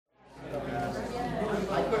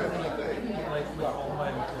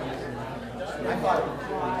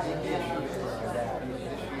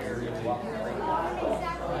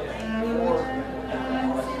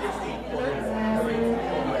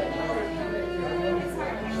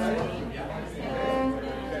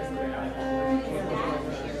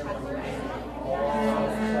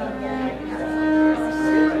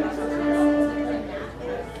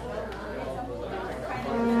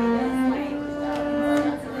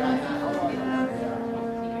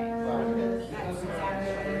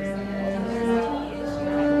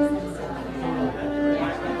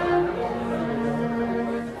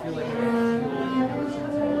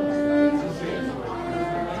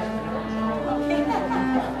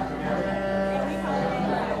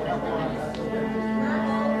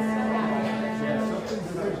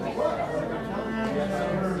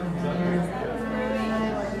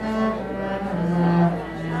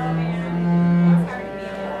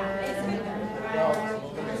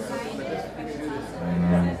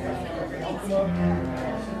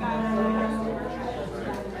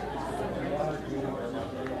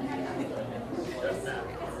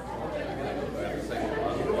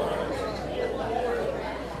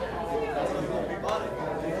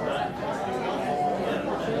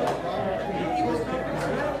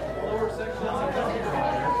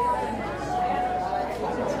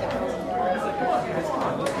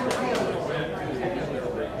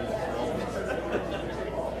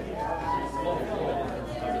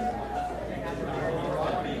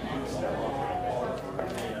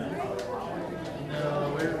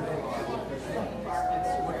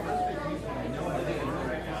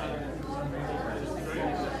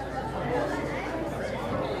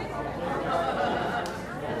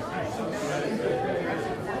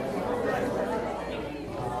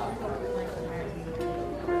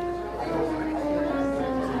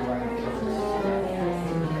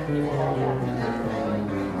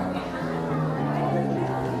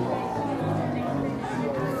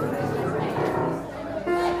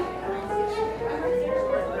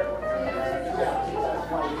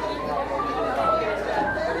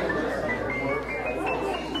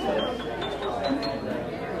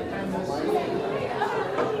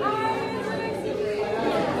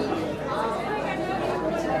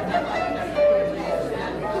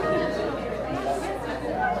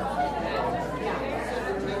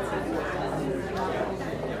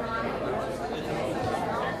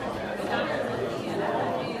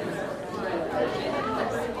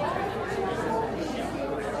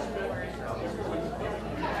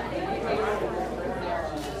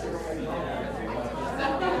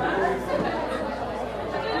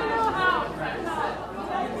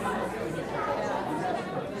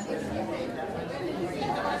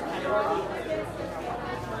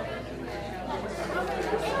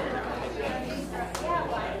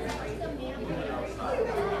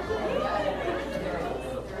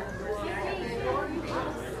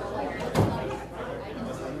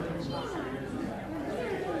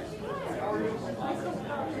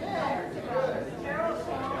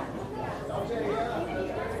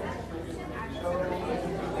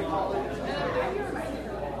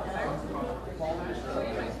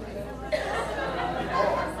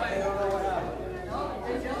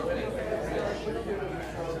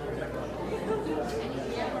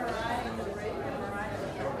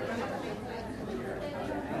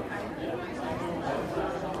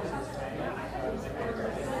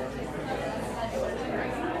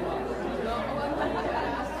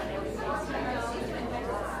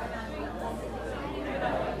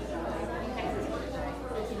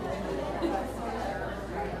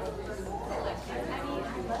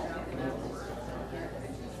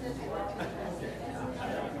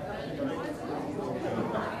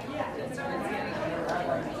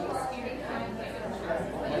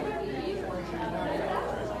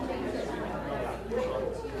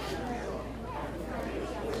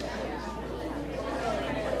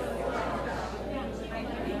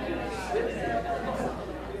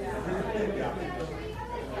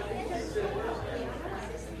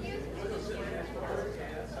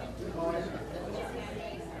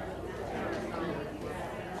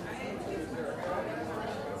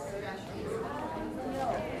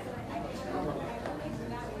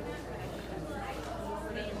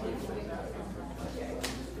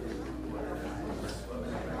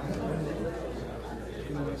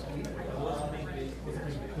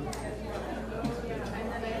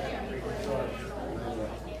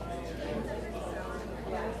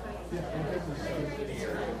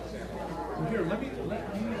Here, let me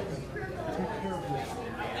take care of this.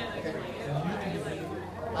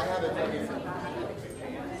 I have it ready for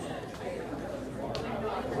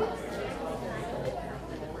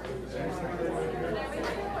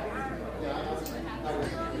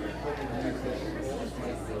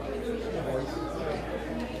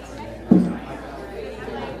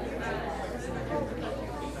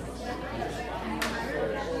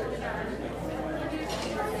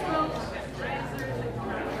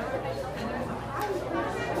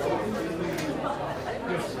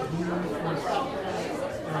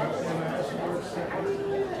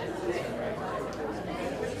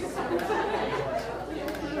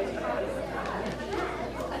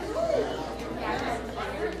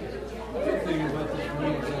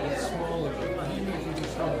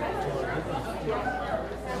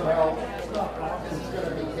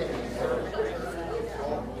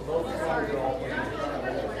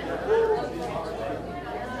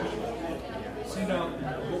See now,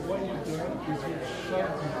 what you're doing is you're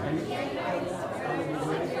shoving the out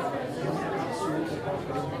of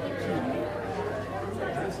the way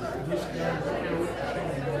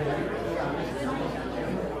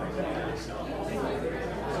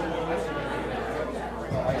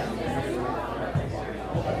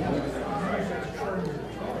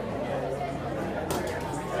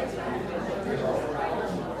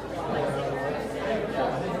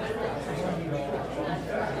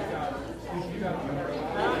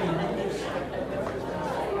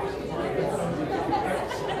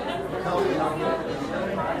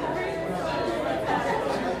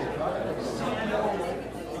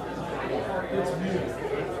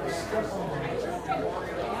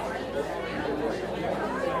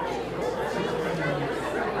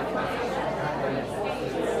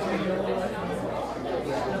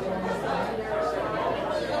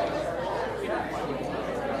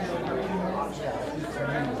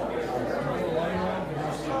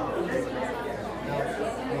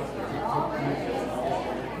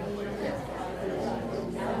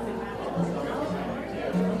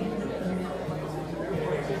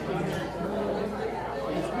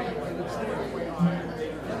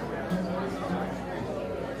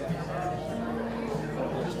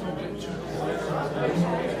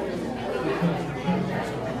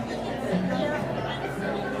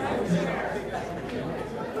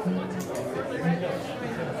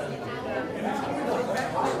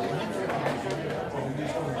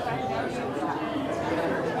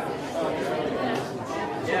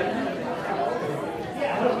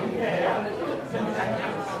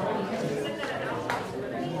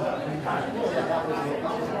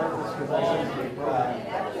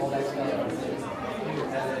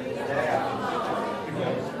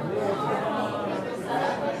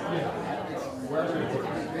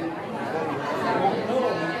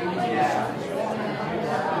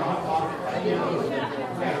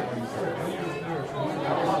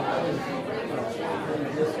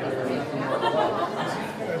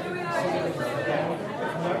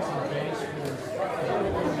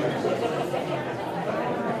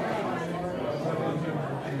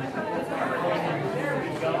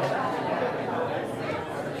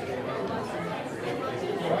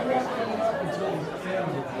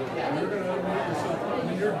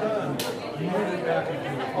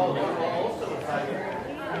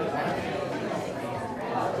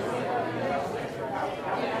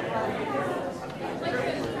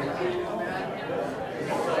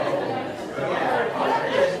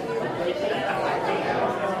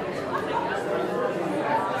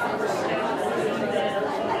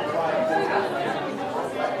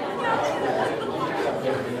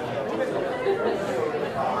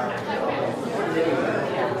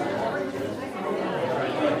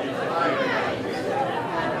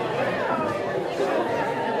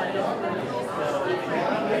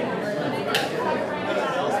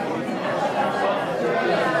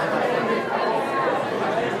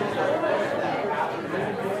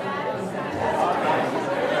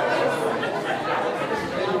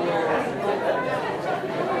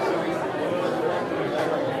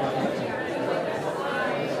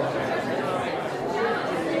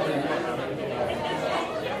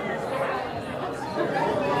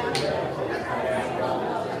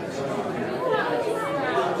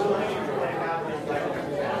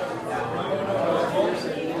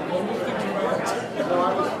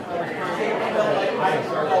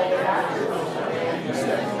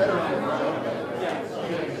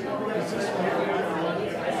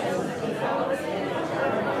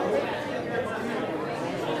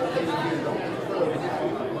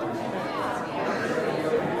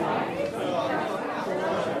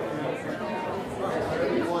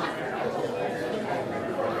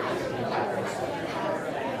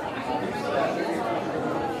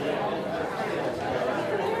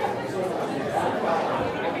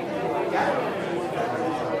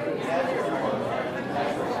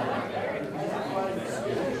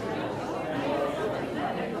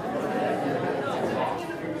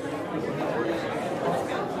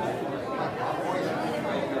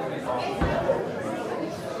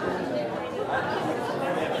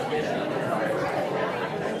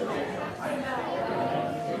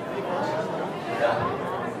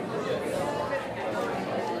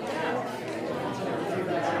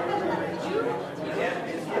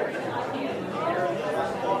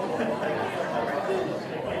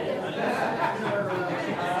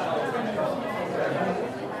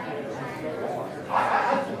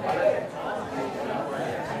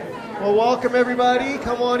Well, welcome everybody.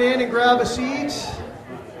 Come on in and grab a seat.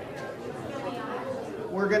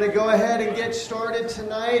 We're going to go ahead and get started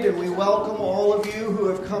tonight, and we welcome all of you who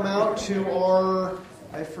have come out to our,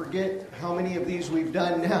 I forget how many of these we've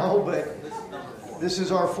done now, but this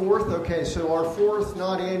is our fourth. Okay, so our fourth,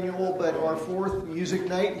 not annual, but our fourth music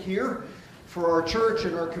night here for our church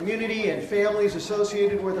and our community and families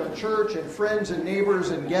associated with our church and friends and neighbors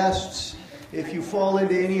and guests. If you fall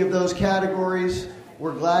into any of those categories,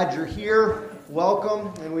 we're glad you're here.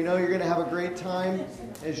 Welcome, and we know you're going to have a great time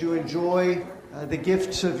as you enjoy the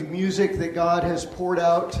gifts of music that God has poured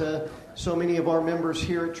out to so many of our members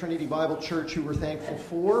here at Trinity Bible Church who we're thankful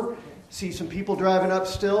for. See some people driving up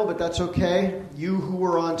still, but that's okay. You who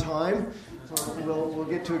were on time, we'll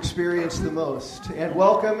get to experience the most. And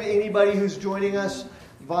welcome anybody who's joining us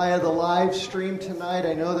via the live stream tonight.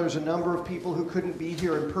 I know there's a number of people who couldn't be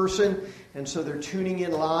here in person, and so they're tuning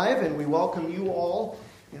in live, and we welcome you all.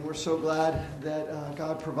 And we're so glad that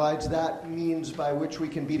God provides that means by which we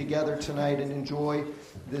can be together tonight and enjoy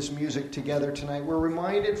this music together tonight. We're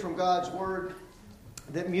reminded from God's Word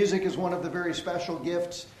that music is one of the very special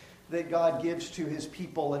gifts that God gives to His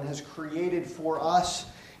people and has created for us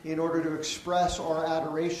in order to express our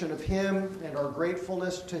adoration of Him and our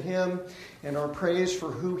gratefulness to Him and our praise for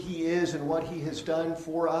who He is and what He has done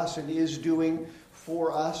for us and is doing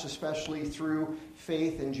for us, especially through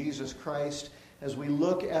faith in Jesus Christ. As we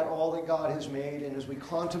look at all that God has made and as we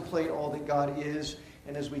contemplate all that God is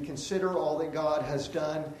and as we consider all that God has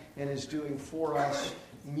done and is doing for us,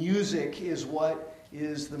 music is what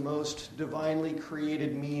is the most divinely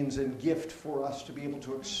created means and gift for us to be able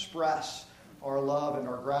to express our love and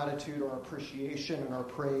our gratitude, our appreciation and our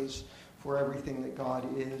praise for everything that God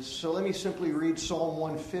is. So let me simply read Psalm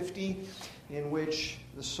 150, in which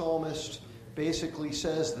the psalmist basically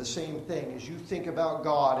says the same thing. As you think about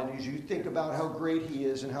God and as you think about how great He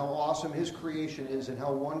is and how awesome His creation is and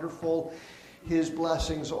how wonderful His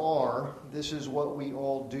blessings are, this is what we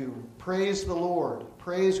all do. Praise the Lord.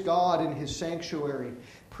 Praise God in His sanctuary.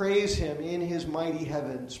 Praise Him in His mighty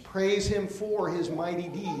heavens. Praise Him for His mighty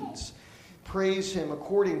deeds. Praise Him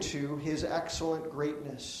according to His excellent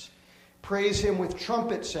greatness. Praise Him with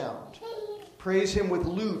trumpet sound. Praise Him with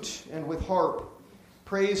lute and with harp.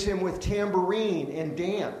 Praise Him with tambourine and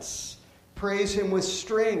dance. Praise Him with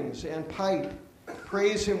strings and pipe.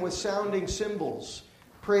 Praise Him with sounding cymbals.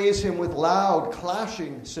 Praise Him with loud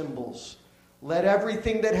clashing cymbals. Let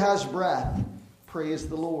everything that has breath praise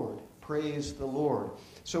the Lord. Praise the Lord.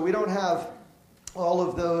 So we don't have all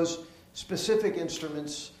of those specific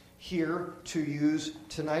instruments here to use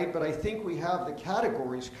tonight, but I think we have the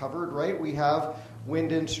categories covered, right? We have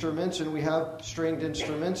wind instruments and we have stringed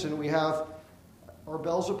instruments and we have... Are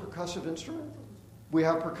bells a percussive instrument? We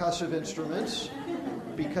have percussive instruments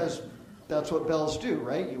because that's what bells do,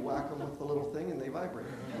 right? You whack them with the little thing and they vibrate.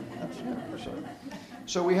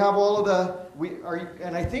 So we have all of the...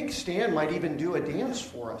 and I think Stan might even do a dance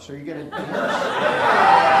for us. Are you going to dance?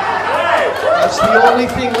 That's the only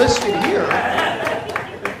thing listed here.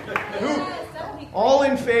 All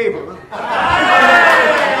in favor?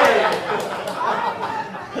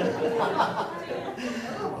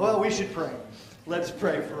 Well, we should pray. Let's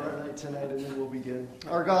pray for our night tonight and then we'll begin.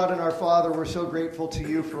 Our God and our Father, we're so grateful to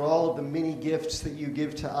You for all of the many gifts that You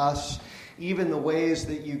give to us, even the ways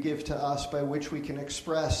that You give to us by which we can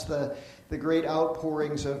express the great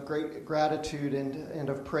outpourings of great gratitude and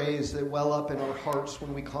of praise that well up in our hearts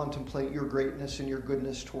when we contemplate Your greatness and Your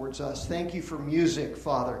goodness towards us. Thank You for music,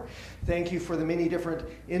 Father. Thank You for the many different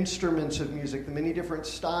instruments of music, the many different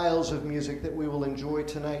styles of music that we will enjoy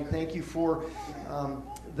tonight. Thank You for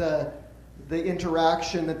the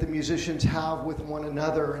interaction that the musicians have with one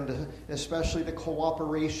another, and especially the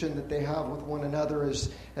cooperation that they have with one another, as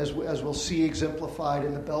we'll see exemplified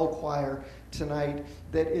in the bell choir tonight,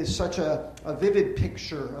 that is such a vivid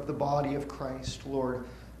picture of the body of Christ, Lord.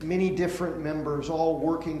 Many different members all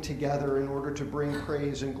working together in order to bring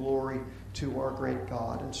praise and glory to our great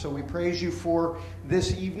God. And so we praise You for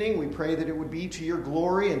this evening. We pray that it would be to Your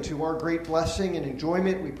glory and to our great blessing and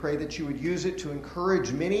enjoyment. We pray that You would use it to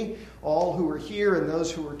encourage many, all who are here and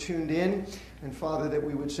those who are tuned in. And Father, that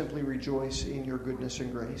we would simply rejoice in Your goodness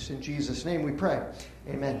and grace. In Jesus' name we pray.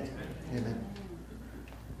 Amen. Amen.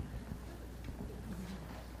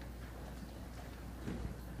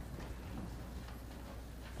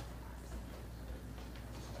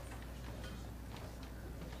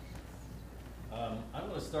 I'm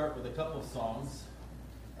going to start with a couple of songs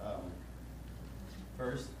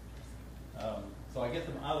first, so I get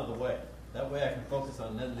them out of the way. That way I can focus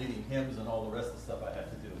on then leading hymns and all the rest of the stuff I have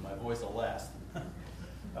to do. My voice will last.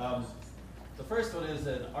 The first one is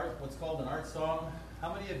what's called an art song.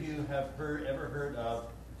 How many of you have ever heard of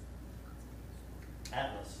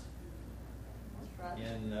Atlas?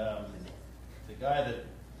 In the guy that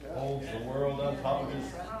holds the world on top of his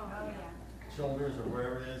shoulders or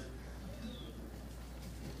wherever it is.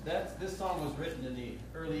 This song was written in the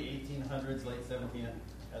early 1800s, late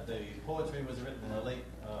 1700s. The poetry was written in the late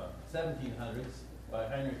 1700s by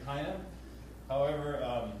Heinrich Heine.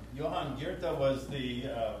 However, Johann Goethe was the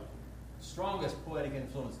strongest poetic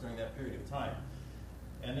influence during that period of time.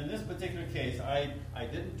 And in this particular case, I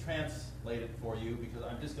didn't translate it for you because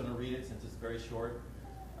I'm just going to read it since it's very short,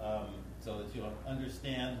 so that you'll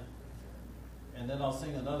understand. And then I'll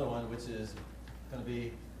sing another one, which is going to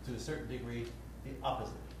be, to a certain degree, the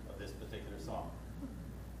opposite of this particular song.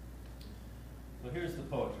 So here's the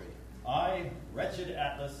poetry. I, wretched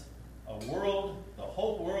Atlas, the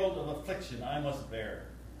whole world of affliction I must bear.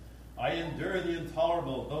 I endure the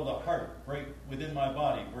intolerable, though the heart break within my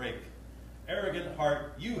body break. Arrogant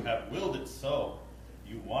heart, you have willed it so.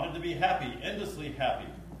 You wanted to be happy, endlessly happy,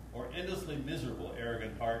 or endlessly miserable,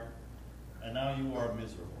 arrogant heart, and now you are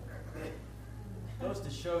miserable. It goes to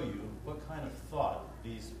show you what kind of thought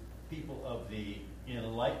these people of the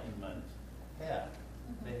Enlightenment had.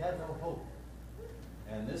 They had no hope.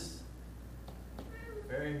 And this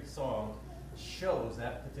very song shows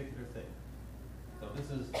that particular thing. So this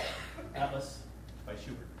is Atlas by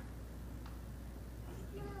Schubert.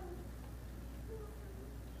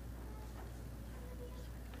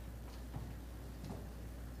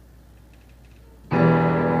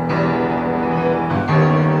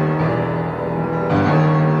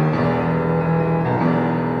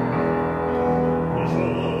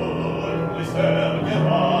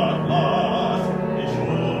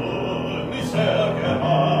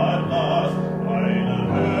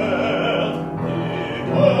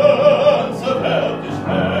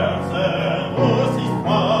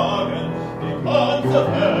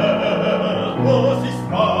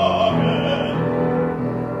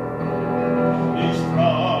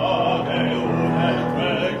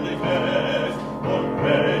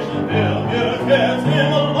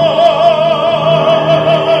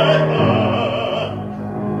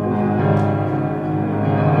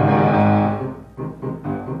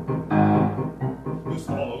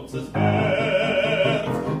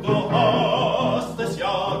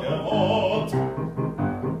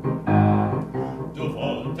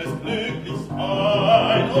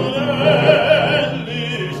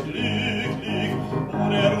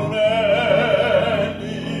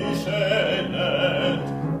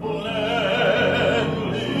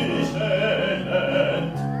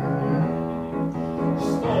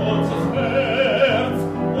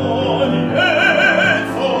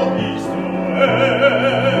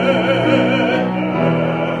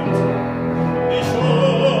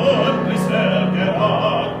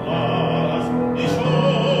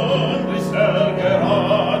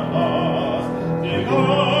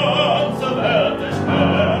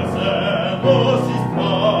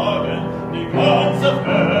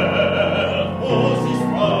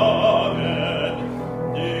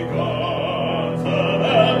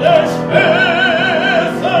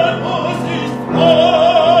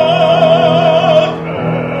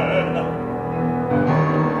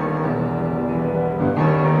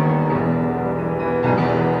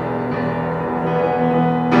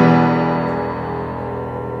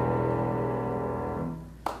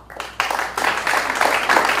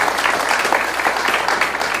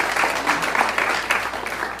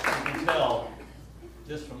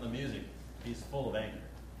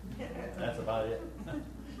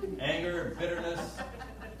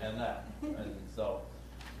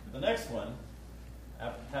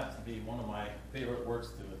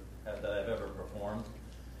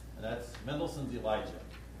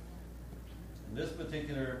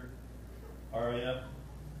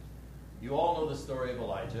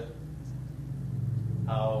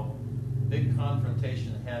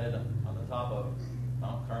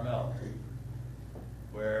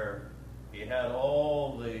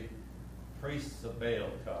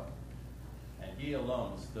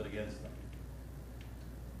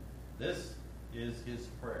 This is his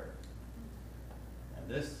prayer. And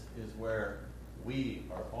this is where we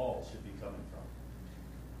all should be coming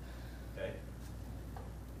from. Okay?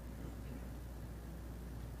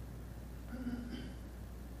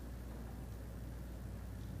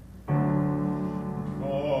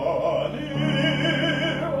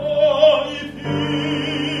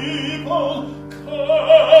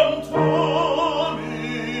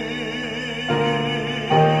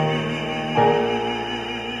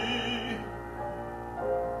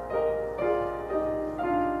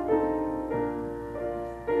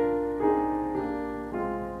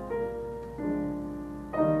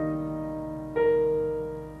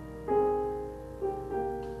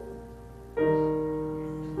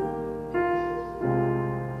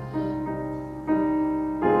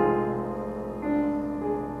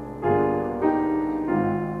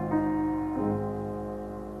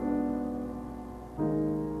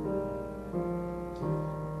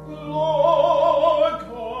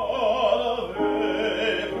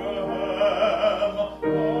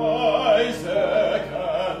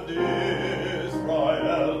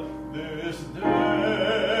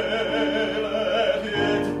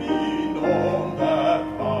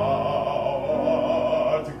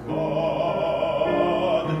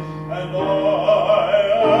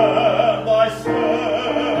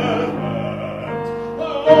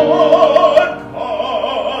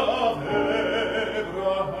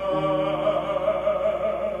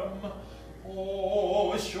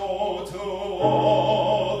 show to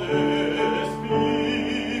all this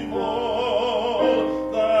people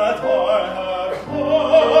that I have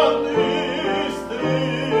done these things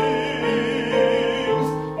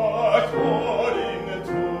according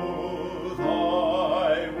to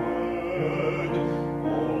thy word.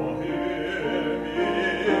 Oh, hear me,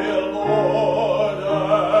 Lord,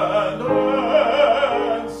 and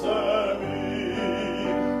answer me.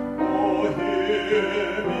 Oh,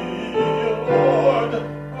 hear me, Lord,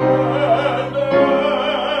 and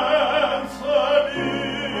answer me.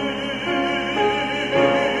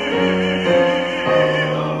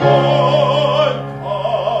 Lord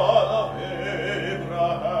God of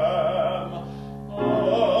Abraham,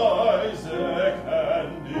 Isaac,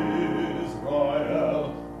 and Israel,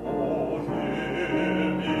 oh, hear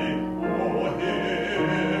me,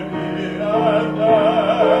 and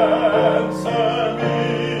answer me.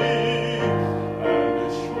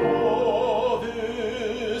 And show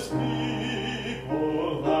this people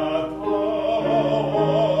that thou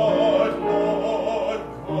art Lord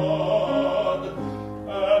God,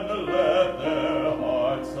 and let their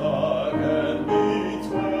hearts again be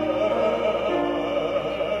turned.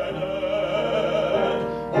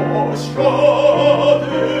 Oh, show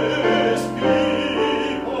this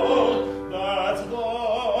people that thou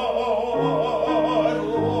art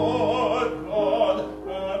Lord God,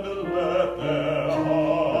 and let their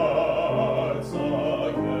hearts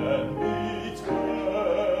again be turned.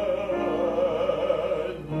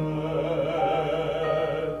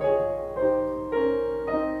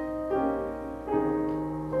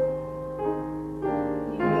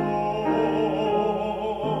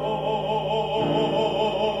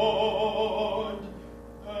 Lord,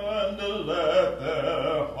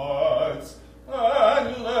 and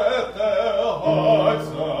let their hearts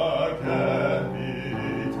again be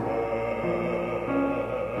turned.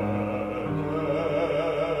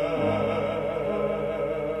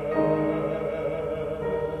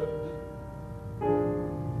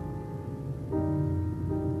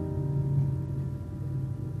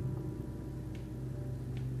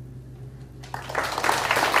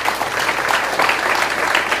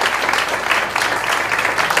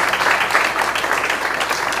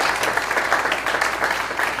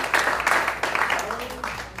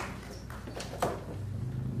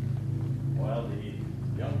 While the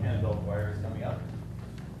young handbell choir is coming up,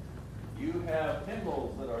 you have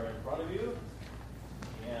hymnals that are in front of you,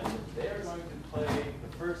 and they are going to play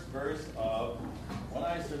the first verse of When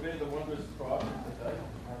I Survey the Wondrous Cross. I don't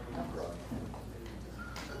have the number on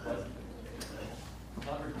it.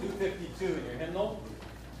 Number 252 in your hymnal.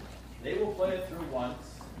 They will play it through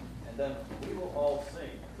once, and then we will all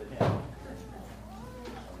sing the hymn.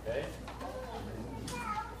 Okay?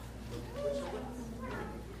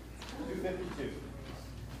 252.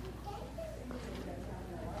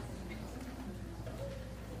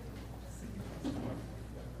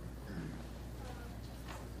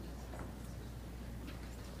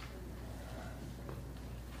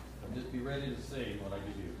 And just be ready to sing when I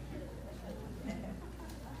give you.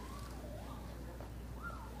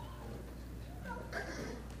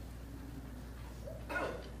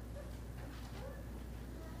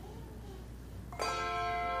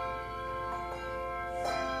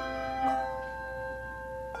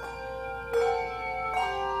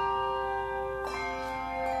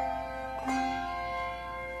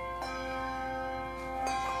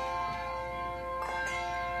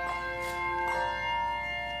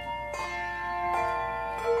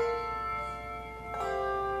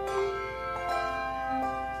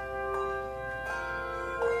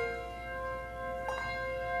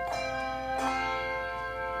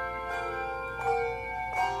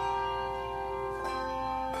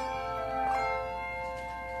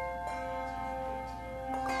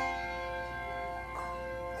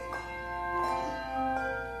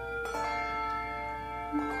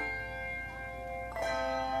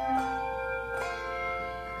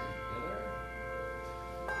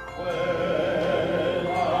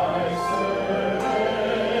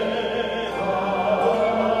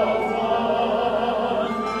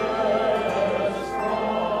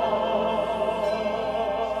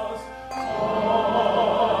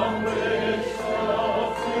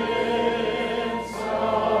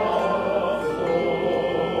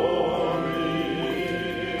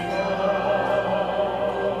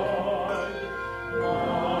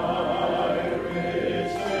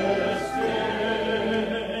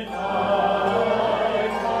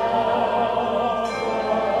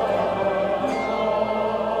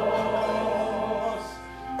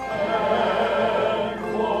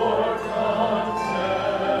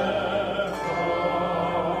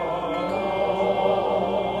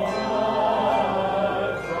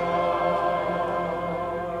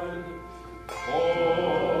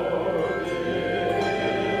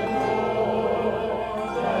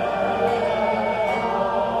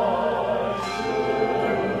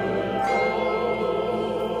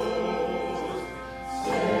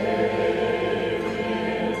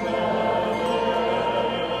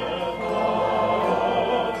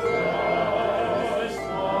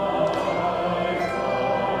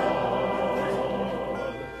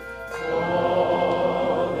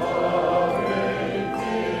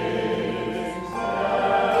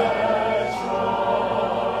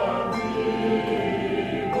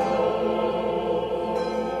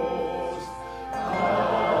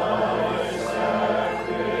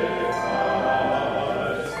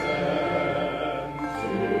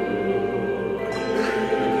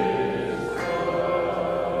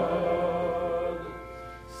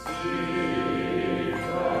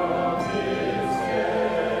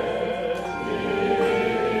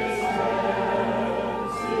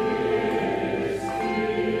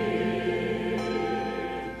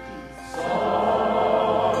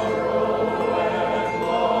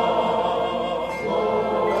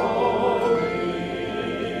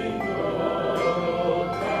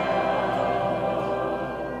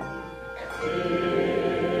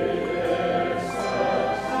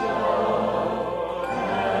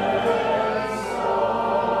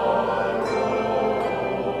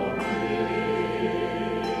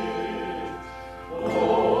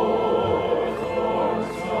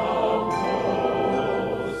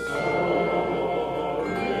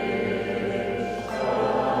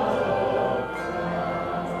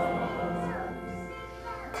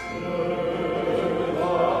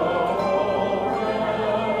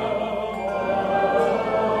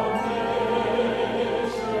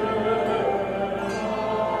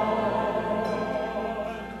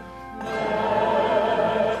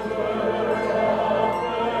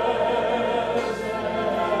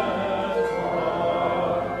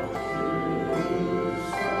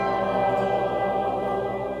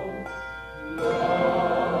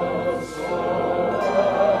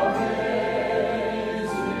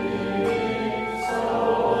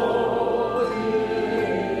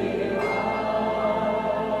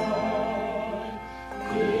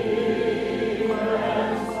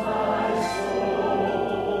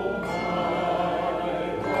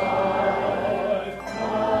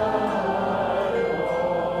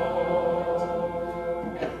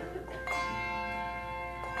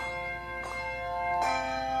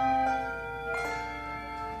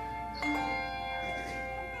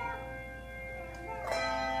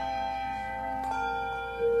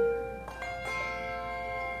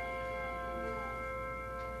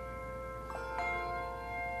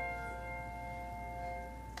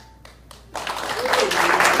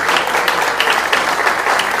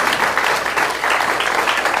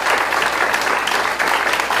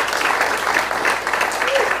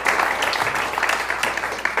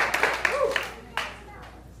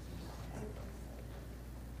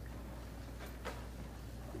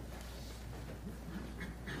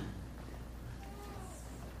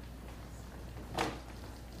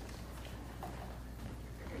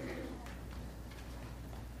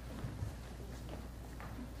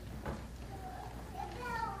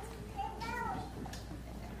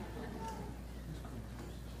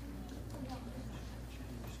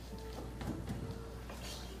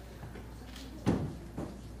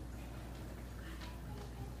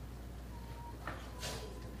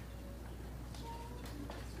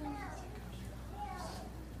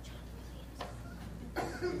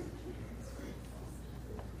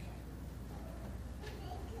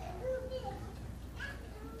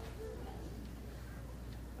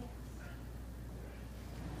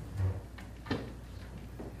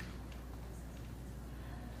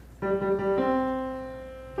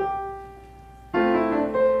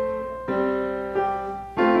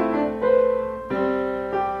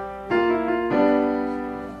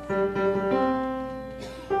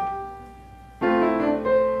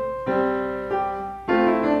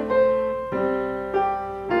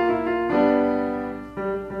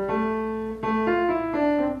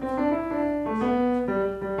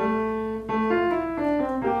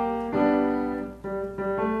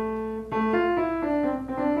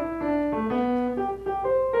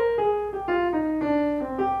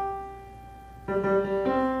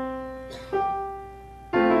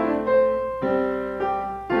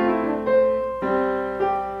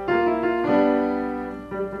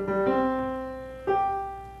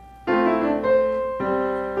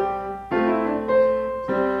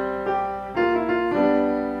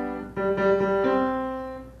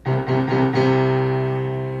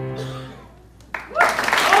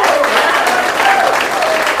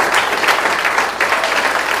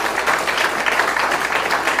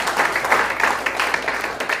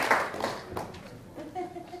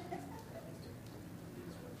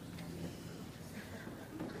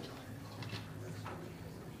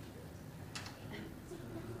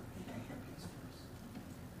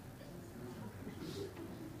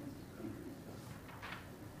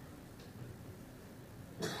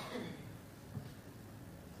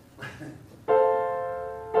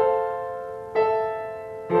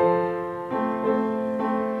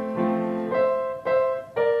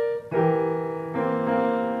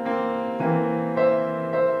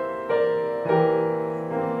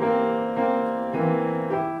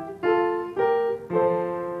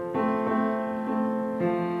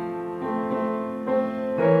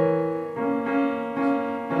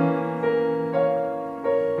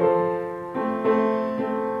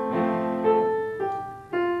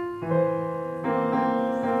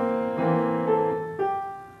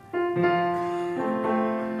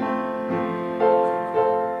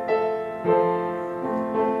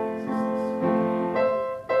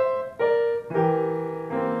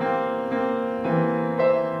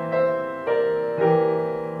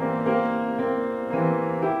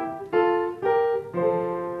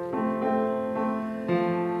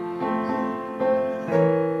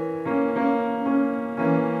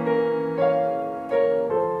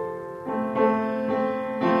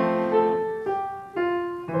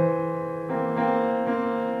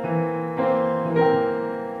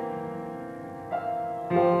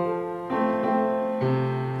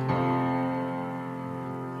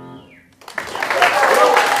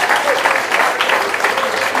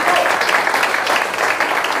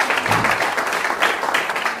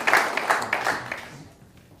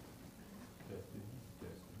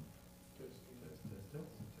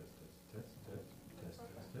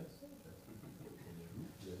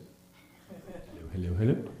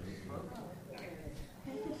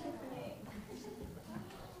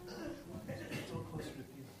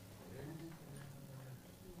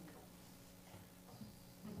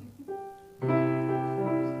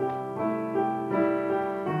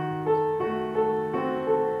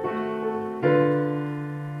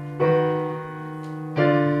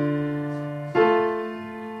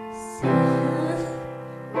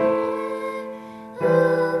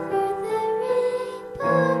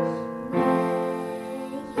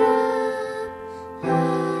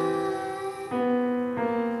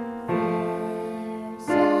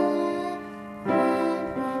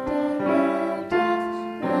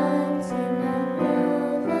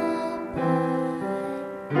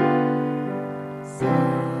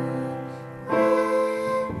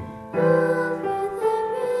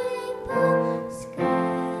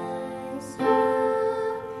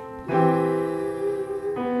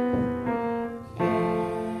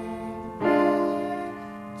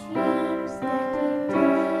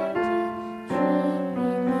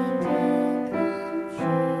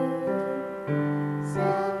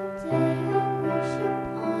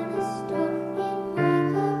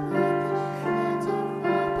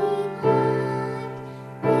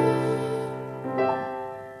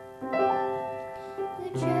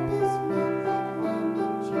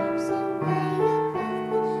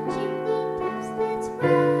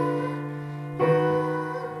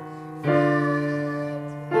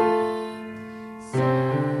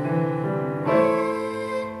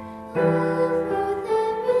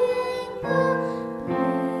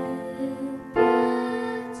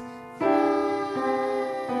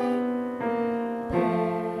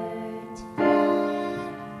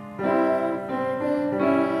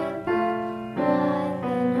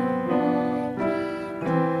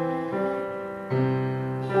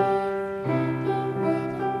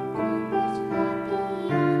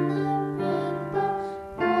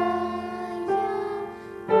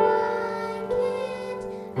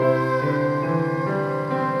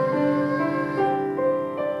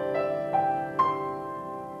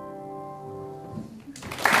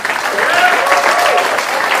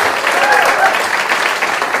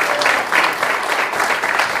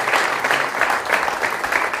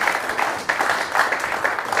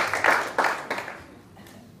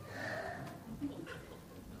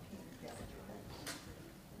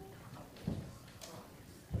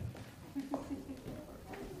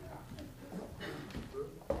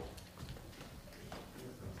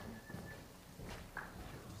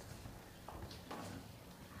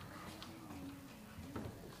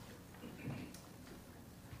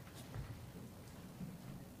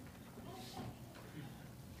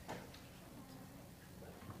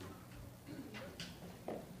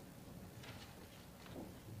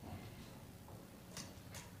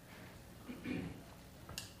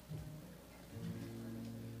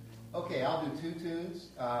 Okay, I'll do two tunes.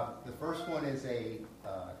 The first one is a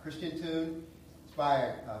Christian tune. It's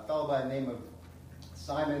by a fellow by the name of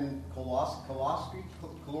Simon Kolorsky,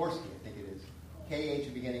 I think it is.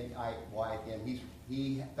 K-H beginning, I-Y at the end.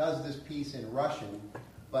 He does this piece in Russian,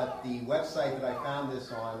 but the website that I found this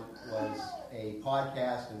on was a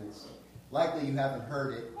podcast, and it's likely you haven't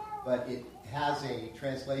heard it, but it has a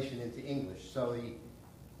translation into English. So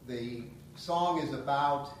the song is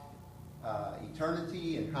about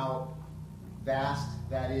eternity and how vast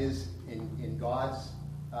that is in God's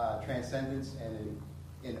transcendence, and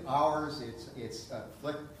in ours it's a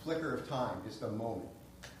flicker of time, just a moment.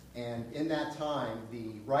 And in that time,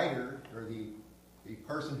 the writer, or the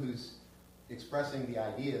person who's expressing the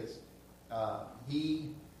ideas,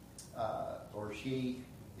 he or she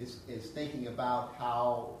is thinking about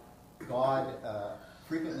how God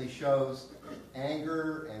frequently shows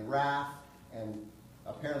anger and wrath, and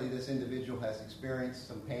apparently this individual has experienced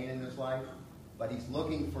some pain in his life, but he's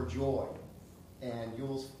looking for joy, and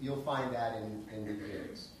you'll find that in the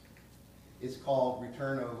lyrics. It's called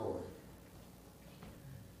Return, O Lord.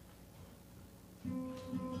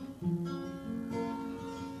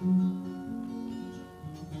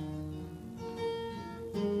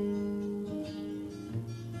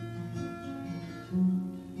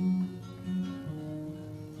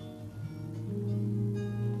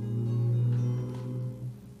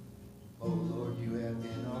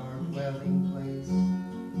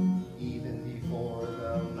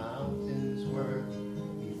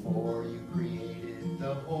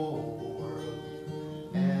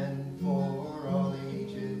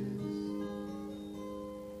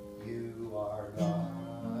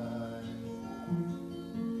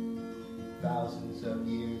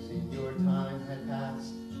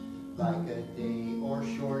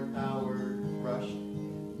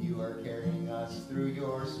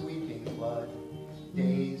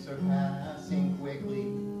 Days are passing quickly,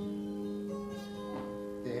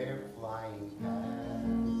 they're flying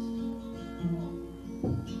past.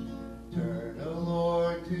 Turn, O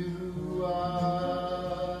Lord, to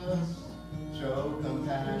us, show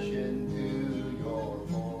compassion to your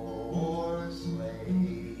poor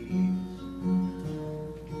slaves.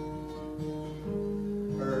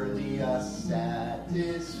 Early us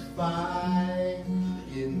satisfy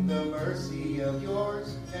in the mercy of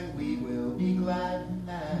yours, and we will be glad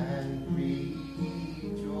and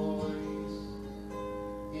rejoice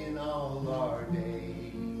in all our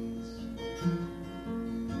days.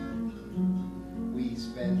 We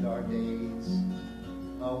spend our days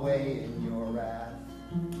away in your wrath.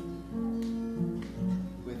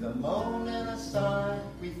 With a moan and a sigh,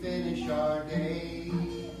 we finish our days.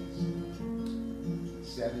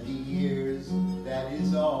 70 years, that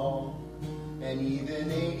is all, and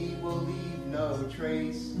even 80 will leave no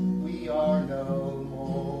trace. We are no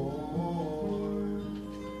more.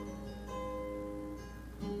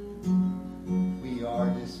 We are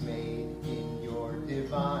dismayed in your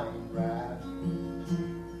divine wrath.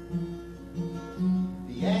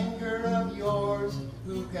 The anger of yours,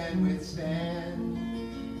 who can withstand?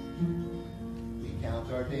 We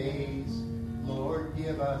count our days, Lord,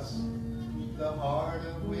 give us the heart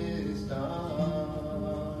of wisdom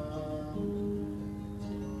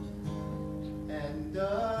and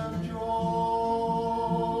of joy.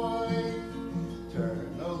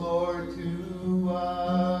 Turn, O Lord, to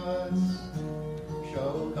us,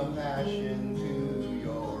 show compassion to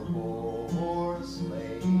your poor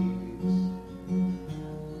slaves.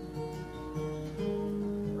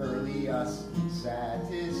 Early us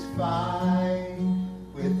satisfy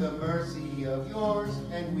with the mercy of yours,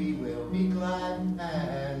 and we will be glad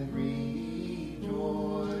and rejoice.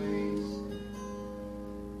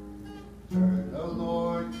 Turn, O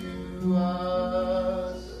Lord, to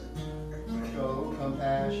us, show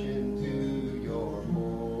compassion to your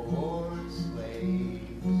poor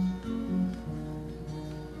slaves.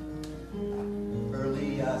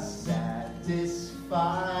 Early us satisfy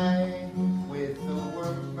with the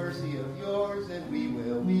mercy of yours, and we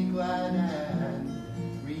will be glad and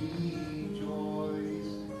rejoice.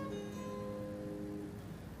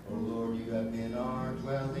 O Lord, you have been our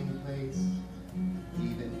dwelling place,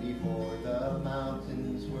 even before the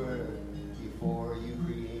mountains were, before you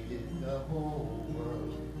created the whole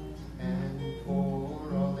world, and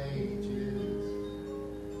for all ages,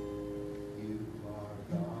 you are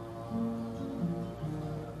God.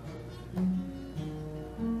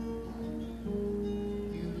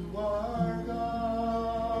 You are God.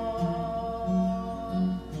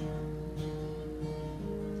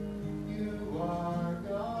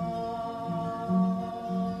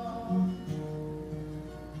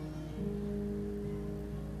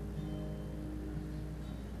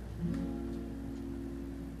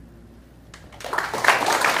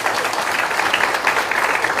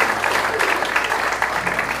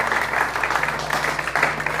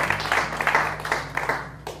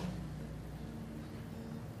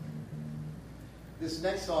 This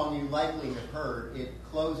next song you likely have heard. It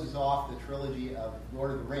closes off the trilogy of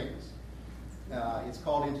Lord of the Rings. It's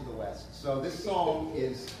called Into the West. So this song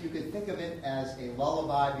is, you could think of it as a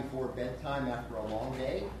lullaby before bedtime after a long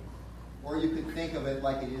day, or you could think of it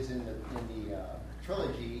like it is in the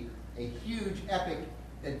trilogy, a huge epic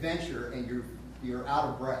adventure, and you're out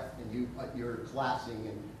of breath and you're collapsing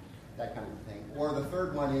and that kind of thing. Or the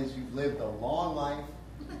third one is you've lived a long life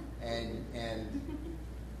and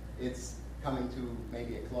it's coming to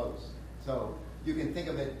maybe a close. So you can think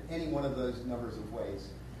of it any one of those numbers of ways.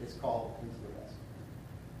 It's called Into the West.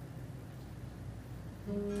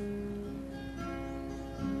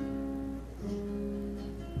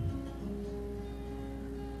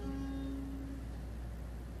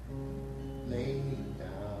 Lay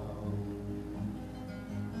down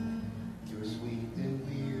your sweet and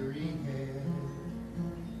weary head.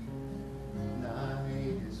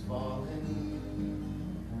 Night is falling.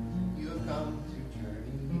 You have come to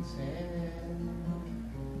journey's end.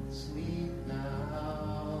 Sleep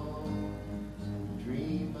now.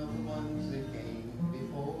 Dream of the ones that came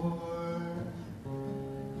before.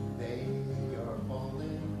 They are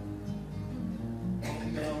falling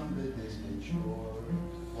beyond the distant shore.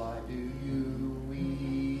 Why do you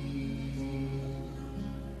weep?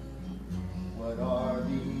 What are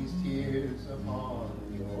these tears upon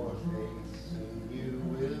your face? Soon you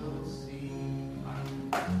will see.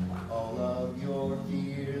 All of your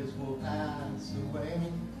fears will pass away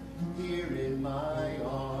here in my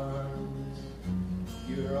arms.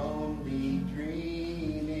 You're only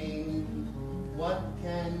dreaming. What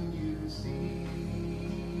can you see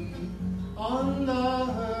on the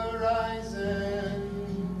horizon?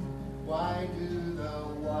 Why do the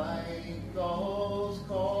white gulls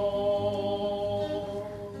call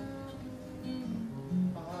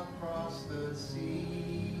across the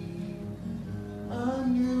sea? A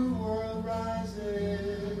new world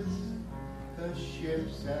rises. The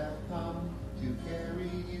ships have come to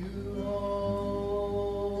carry you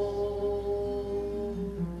home,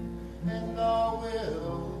 and all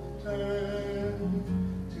will turn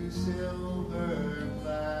to silver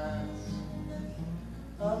glass.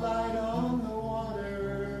 A light on the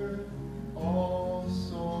water, all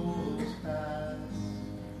souls pass.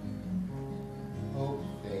 Hope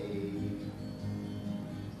fade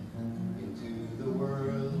into the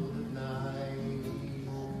world of night.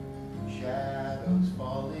 Shadows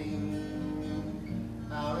falling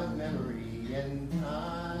out of memory and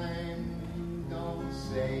time. Don't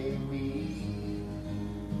say we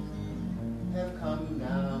have come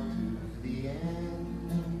now to the end.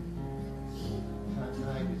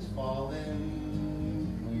 Night is falling,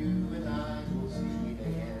 you and I will see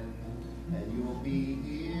again, and you'll be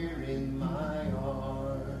here in my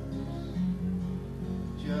arms,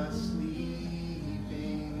 just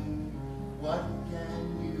sleeping. What can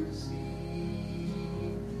you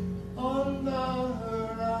see on the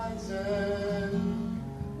horizon?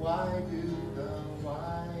 Why do the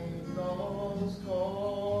white gulls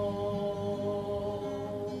call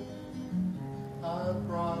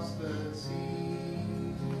across the sea?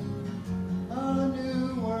 A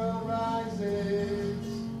new world rises.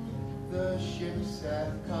 The ships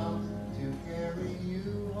have come to carry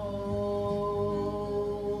you home,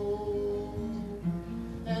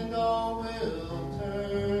 and all will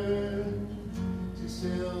turn to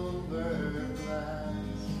silver glass.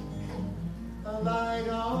 A light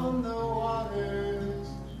on the waters,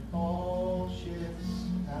 all ships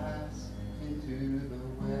pass into the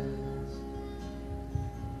west.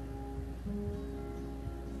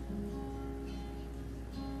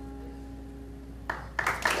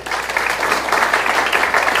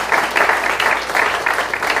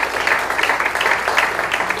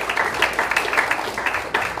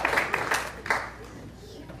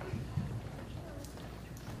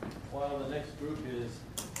 While the next group is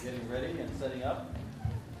getting ready and setting up,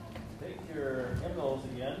 take your hymnals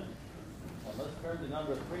again, and let's turn to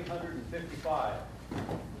number 355.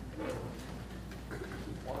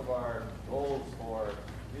 One of our goals for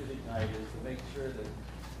Music Night is to make sure that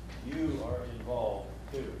you are involved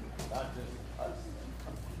too, not just us.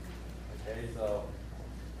 Okay, so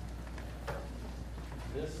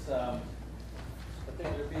this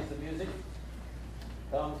particular piece of music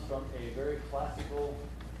comes from a very classical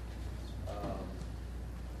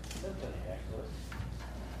symphony, actually.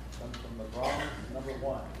 Comes from the Brahms number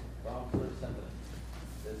 1, Brahms Third Symphony.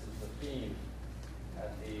 This is the theme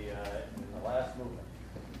at in the last movement.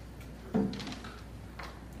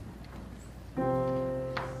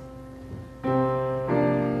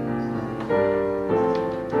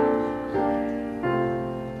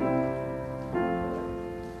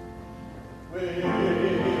 We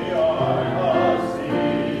are the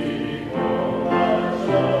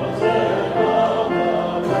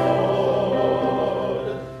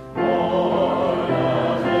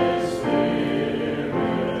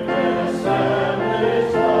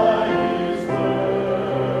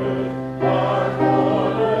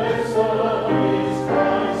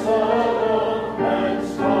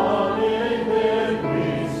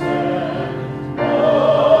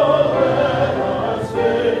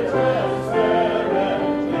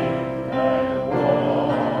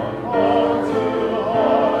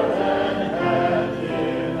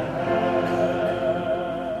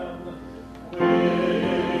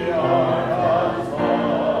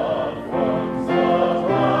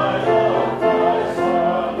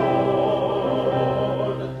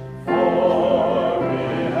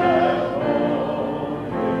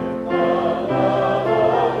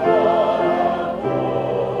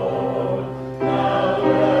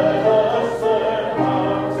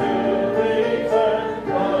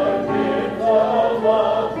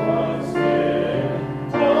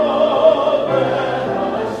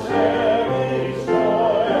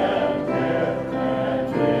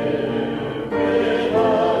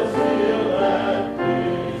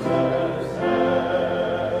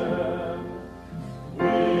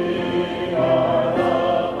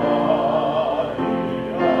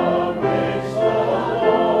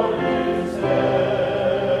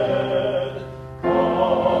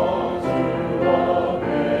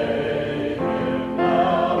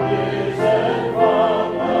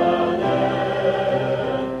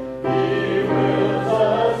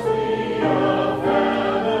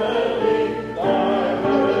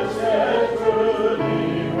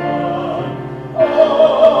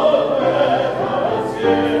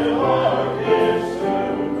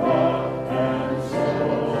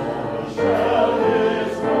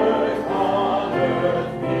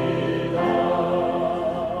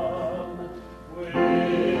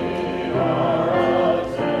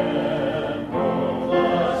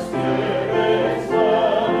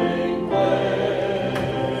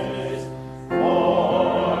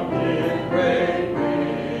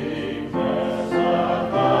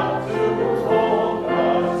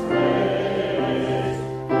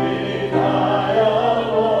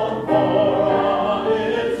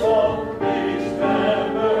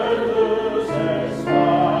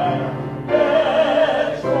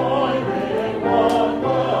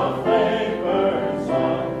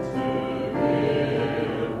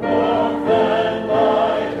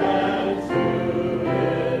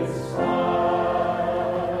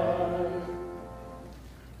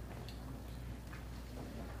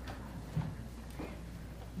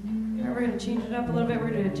going to change it up a little bit.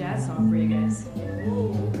 We're going to do a jazz song for you guys.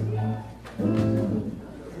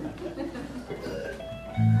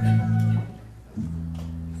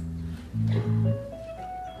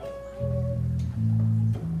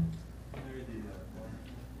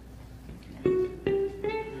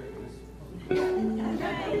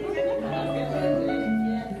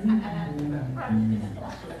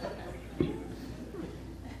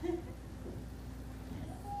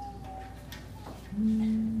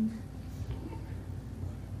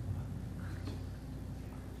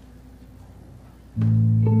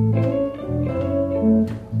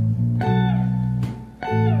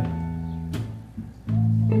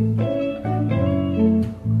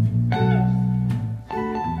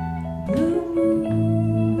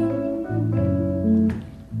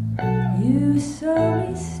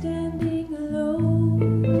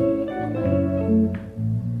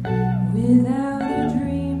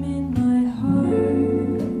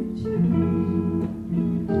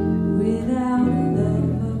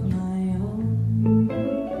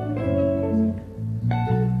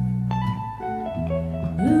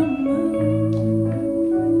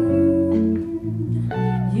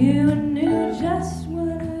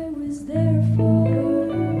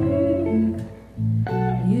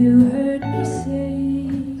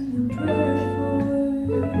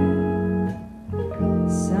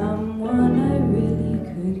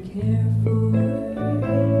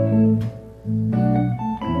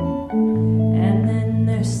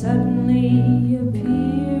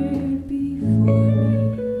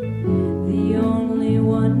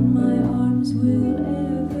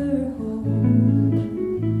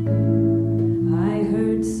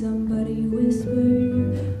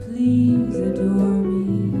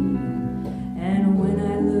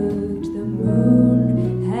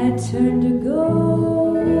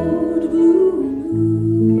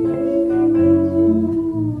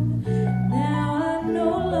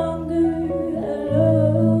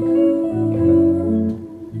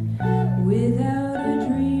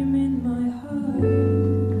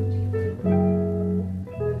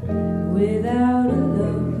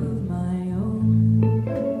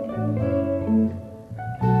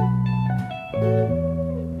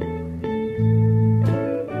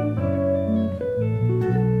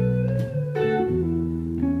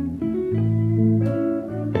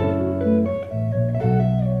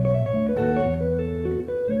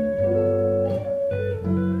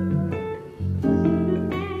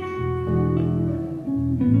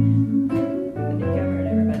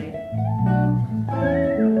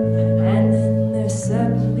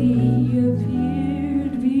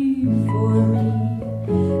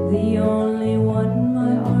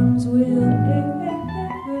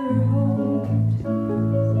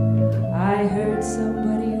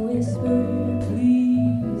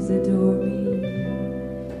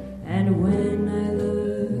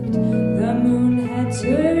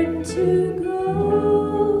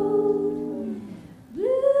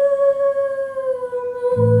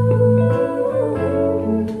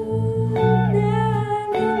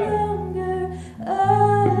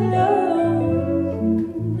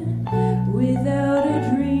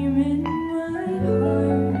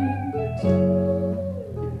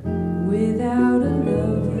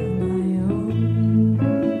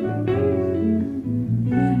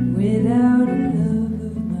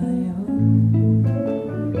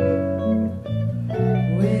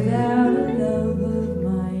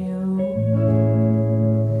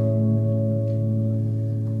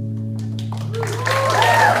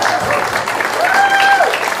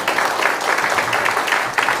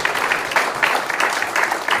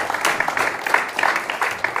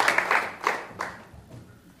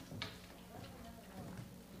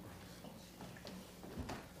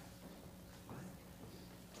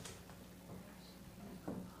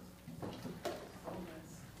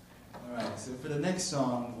 So for the next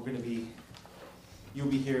song, you'll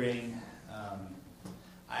be hearing,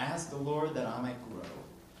 I asked the Lord that I might grow.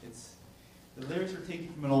 The lyrics are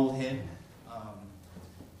taken from an old hymn,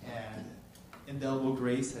 and Indelible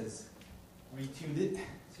Grace has retuned it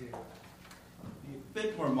to be a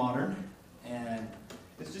bit more modern, and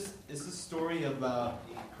it's a story about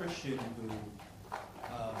a Christian who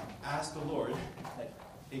asked the Lord that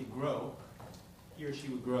he'd grow, he or she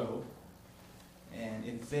would grow, and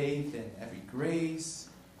in faith and every grace,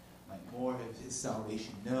 might more of his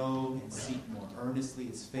salvation know, and seek more earnestly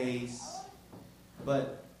his face.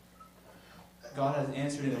 But God has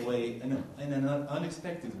answered in an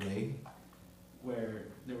unexpected way, where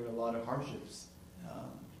there were a lot of hardships,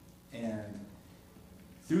 and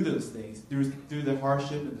through those things, through the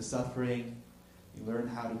hardship and the suffering, you learn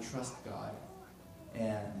how to trust God,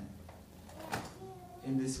 and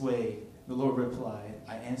in this way, The Lord replied,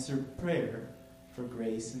 I answered prayer for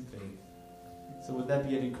grace and faith. So would that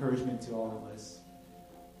be an encouragement to all of us?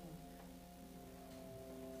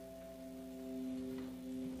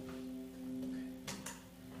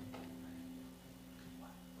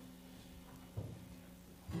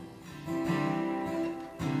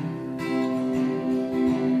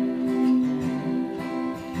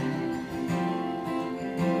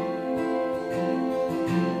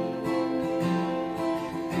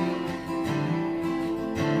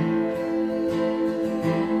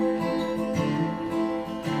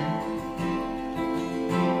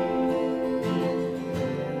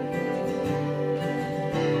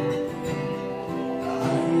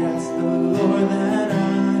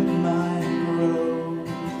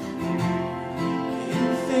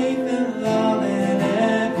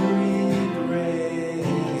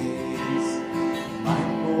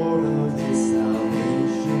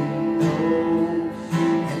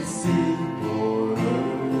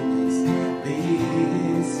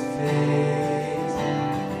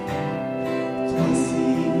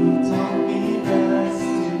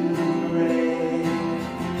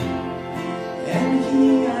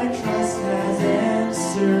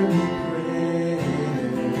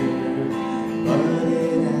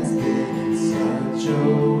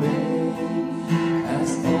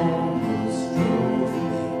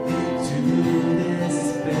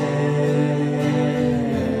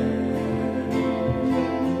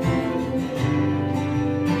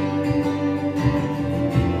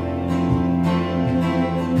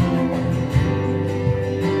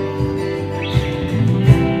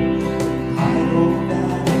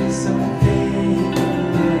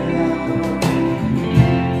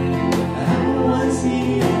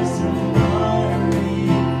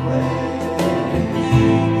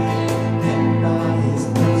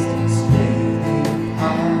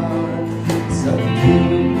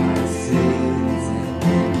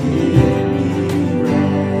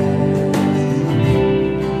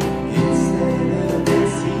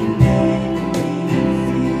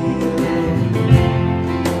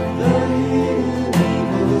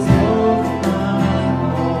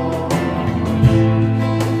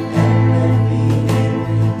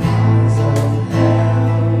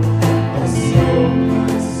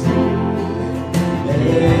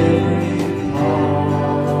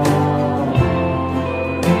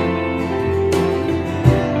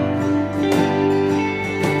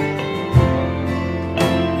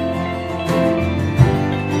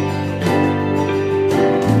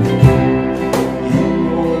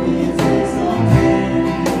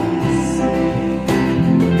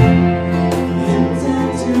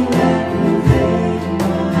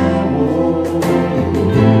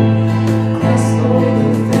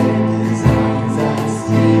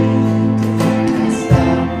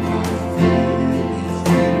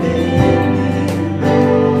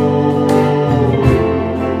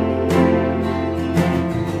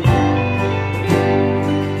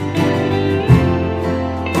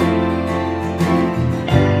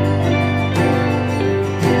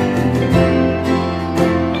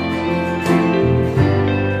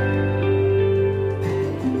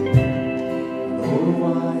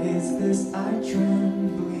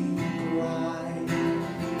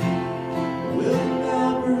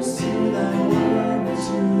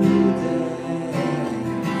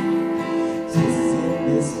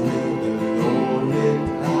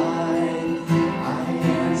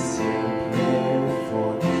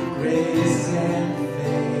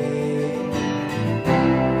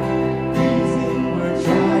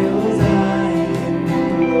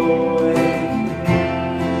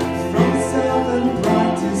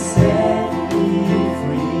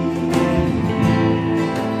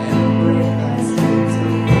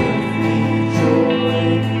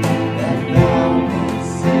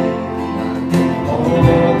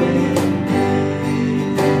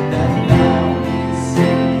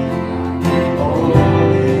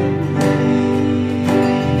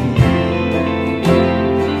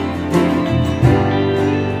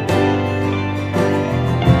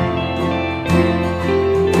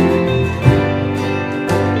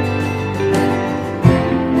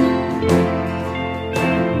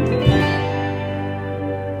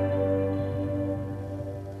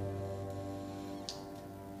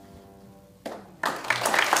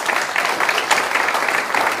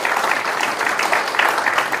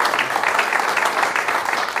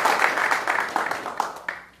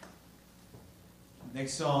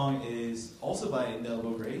 Next song is also by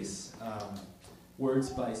Indelible Grace, words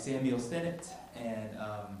by Samuel Stennett, and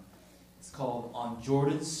it's called On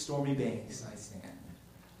Jordan's Stormy Banks I Stand.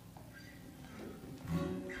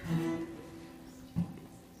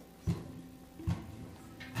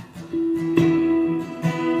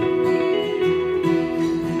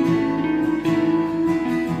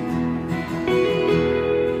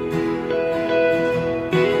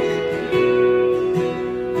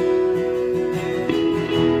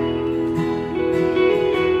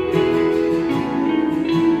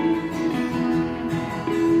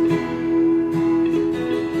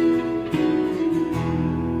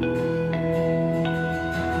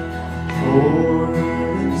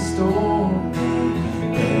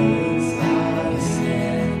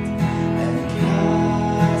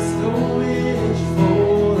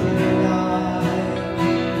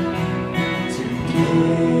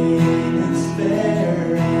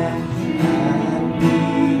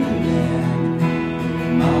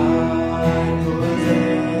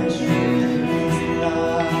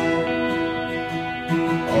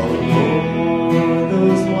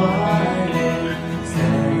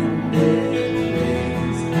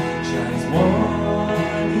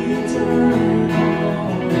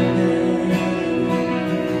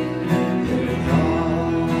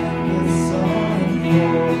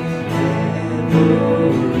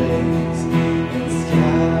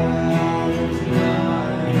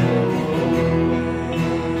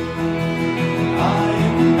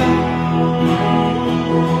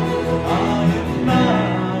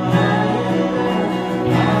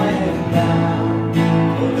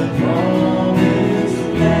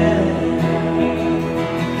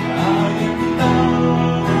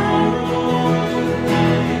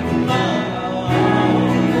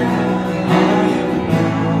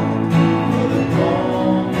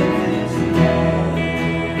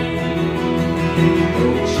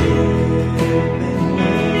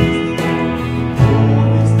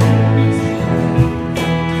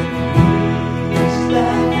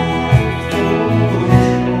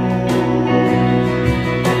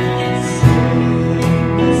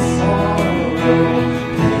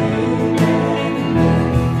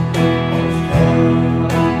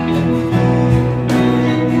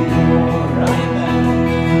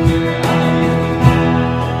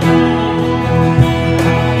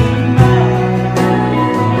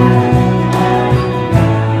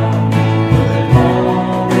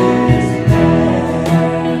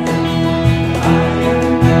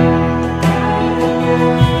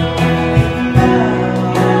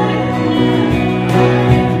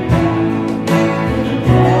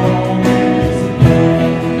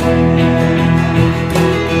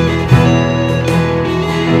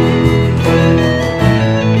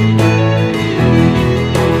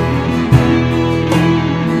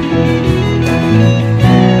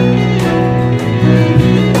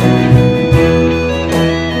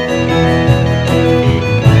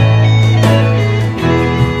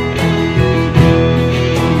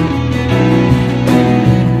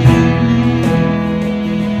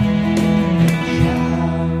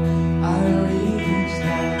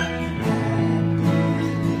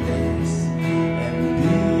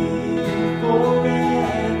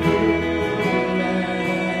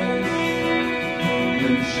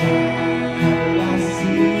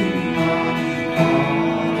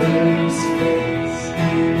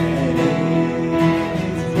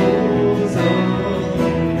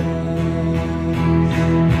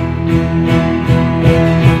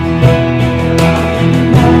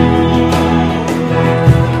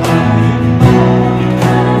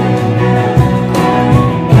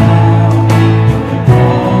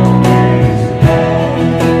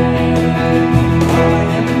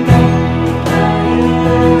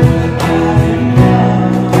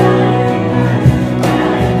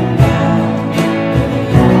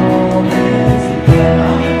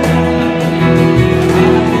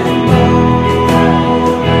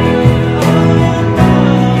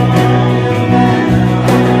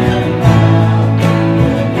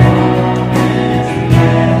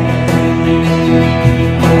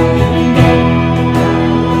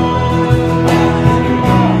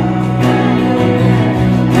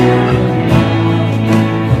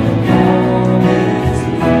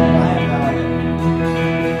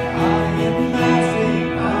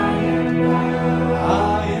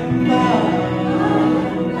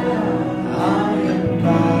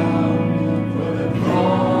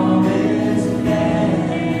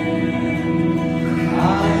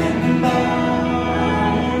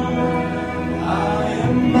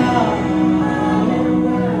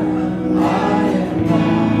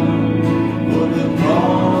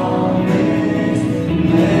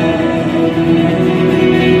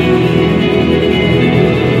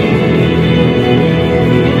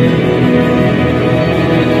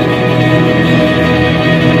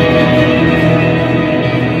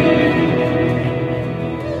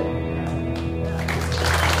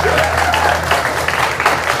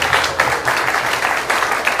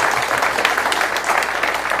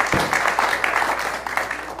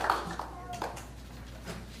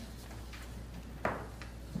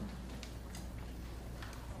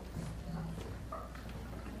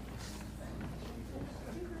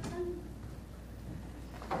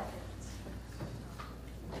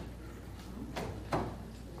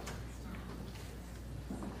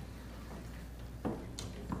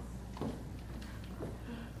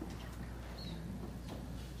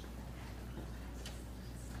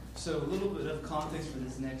 So a little bit of context for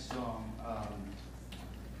this next song.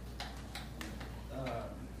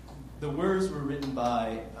 The words were written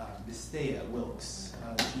by Mistea Wilkes.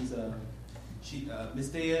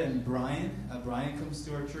 Mistea and Brian. Brian comes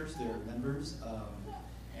to our church. They're members.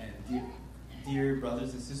 And dear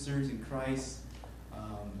brothers and sisters in Christ.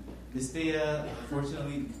 Mistea,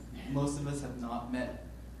 unfortunately, most of us have not met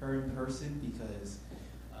her in person because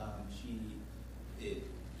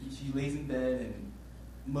she lays in bed and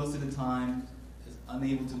most of the time is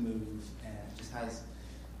unable to move and just has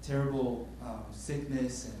terrible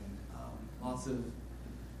sickness and lots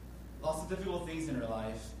of difficult things in her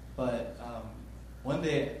life. But one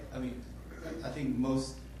day, I think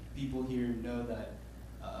most people here know that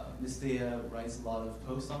Miss Thea writes a lot of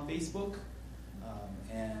posts on Facebook.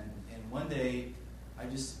 And one day, I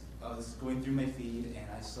was going through my feed and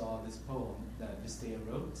I saw this poem that Miss Thea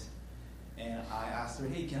wrote. And I asked her,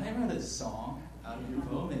 hey, can I write a song out of your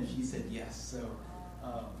poem? And she said yes. So,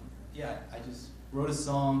 I just wrote a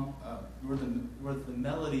song, wrote the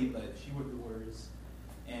melody, but she wrote the words.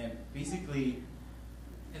 And basically,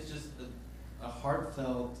 it's just a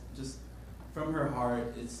heartfelt, just from her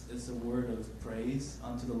heart, it's a word of praise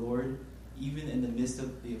unto the Lord, even in the midst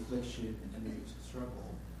of the affliction and the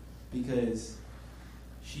struggle, because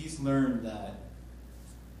she's learned that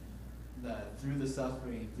through the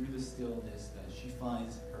suffering, through the stillness, that she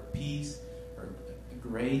finds her peace, her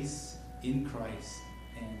grace in Christ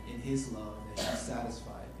and in His love, that she's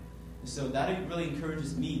satisfied. And so that really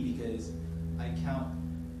encourages me, because I count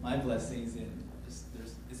my blessings, and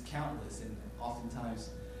it's countless, and oftentimes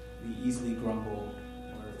we easily grumble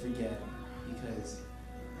or forget because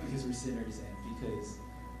we're sinners, and because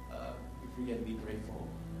we forget to be grateful.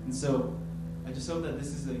 And so I just hope that this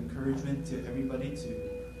is an encouragement to everybody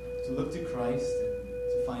to look to Christ and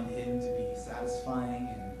to find Him to be satisfying,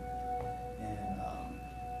 and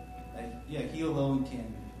He alone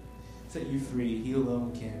can set you free. He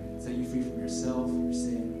alone can set you free from yourself, your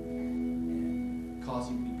sin, and cause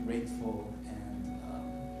you to be grateful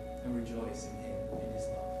and rejoice in Him, in His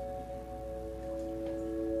love.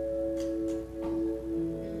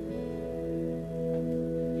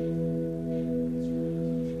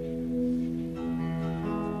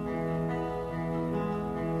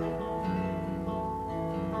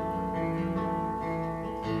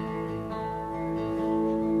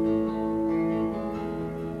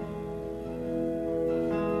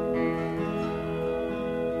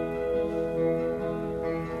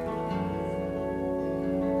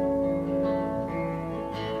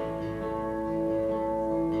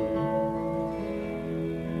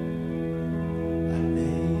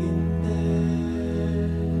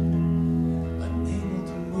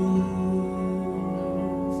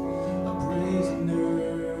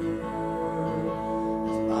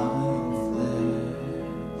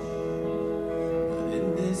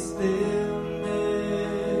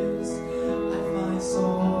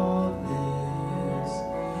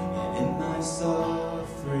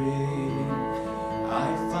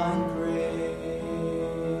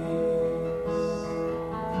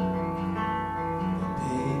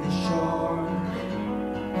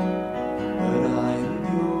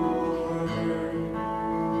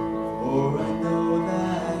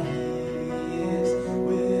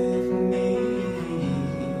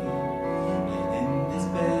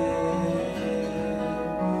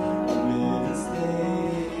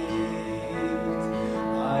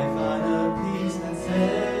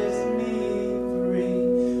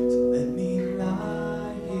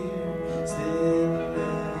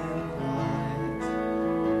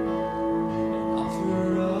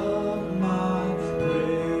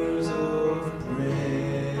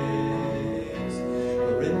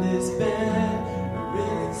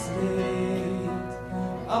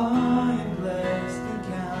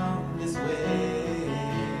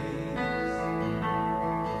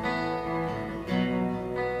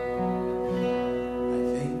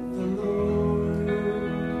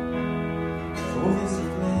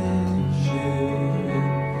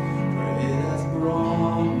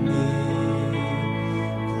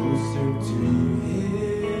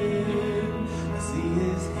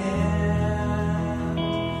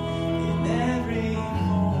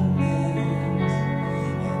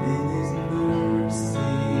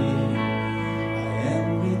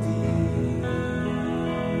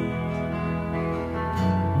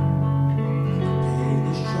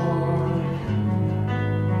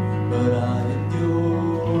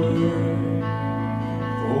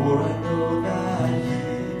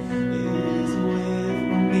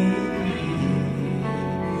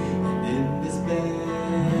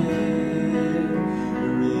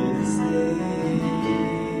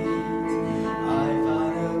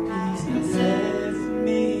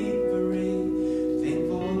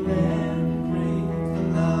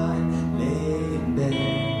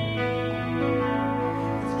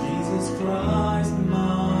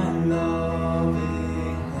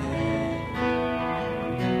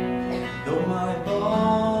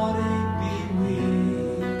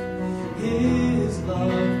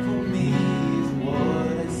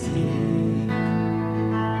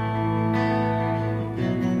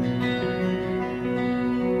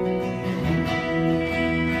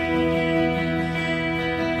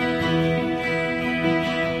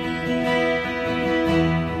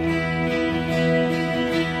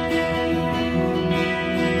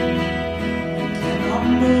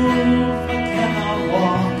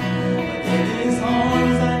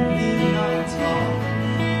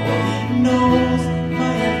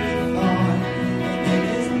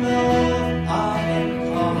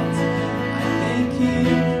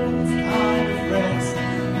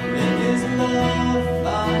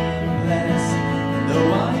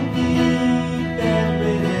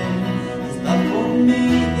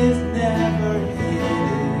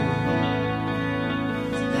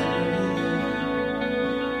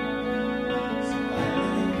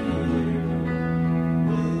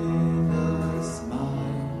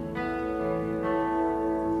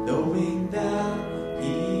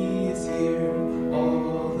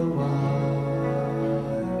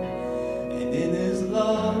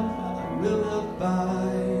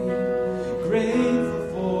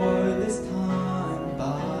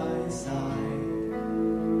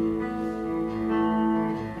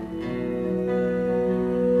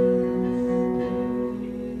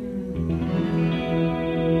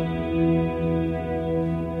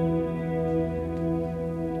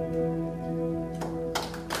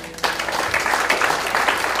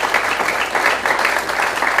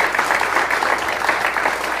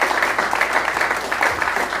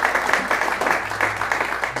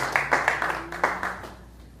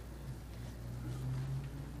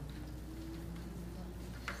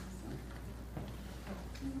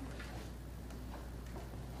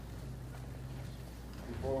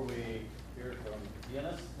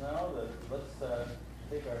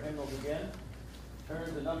 our hymnals again.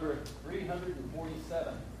 Turn to number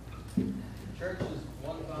 347. Church is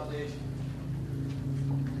one foundation.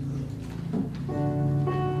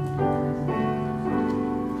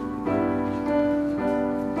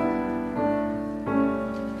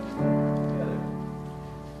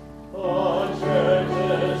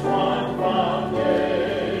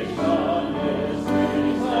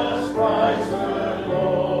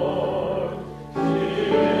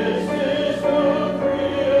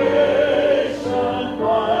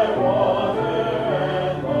 By water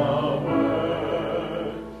and the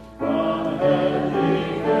word.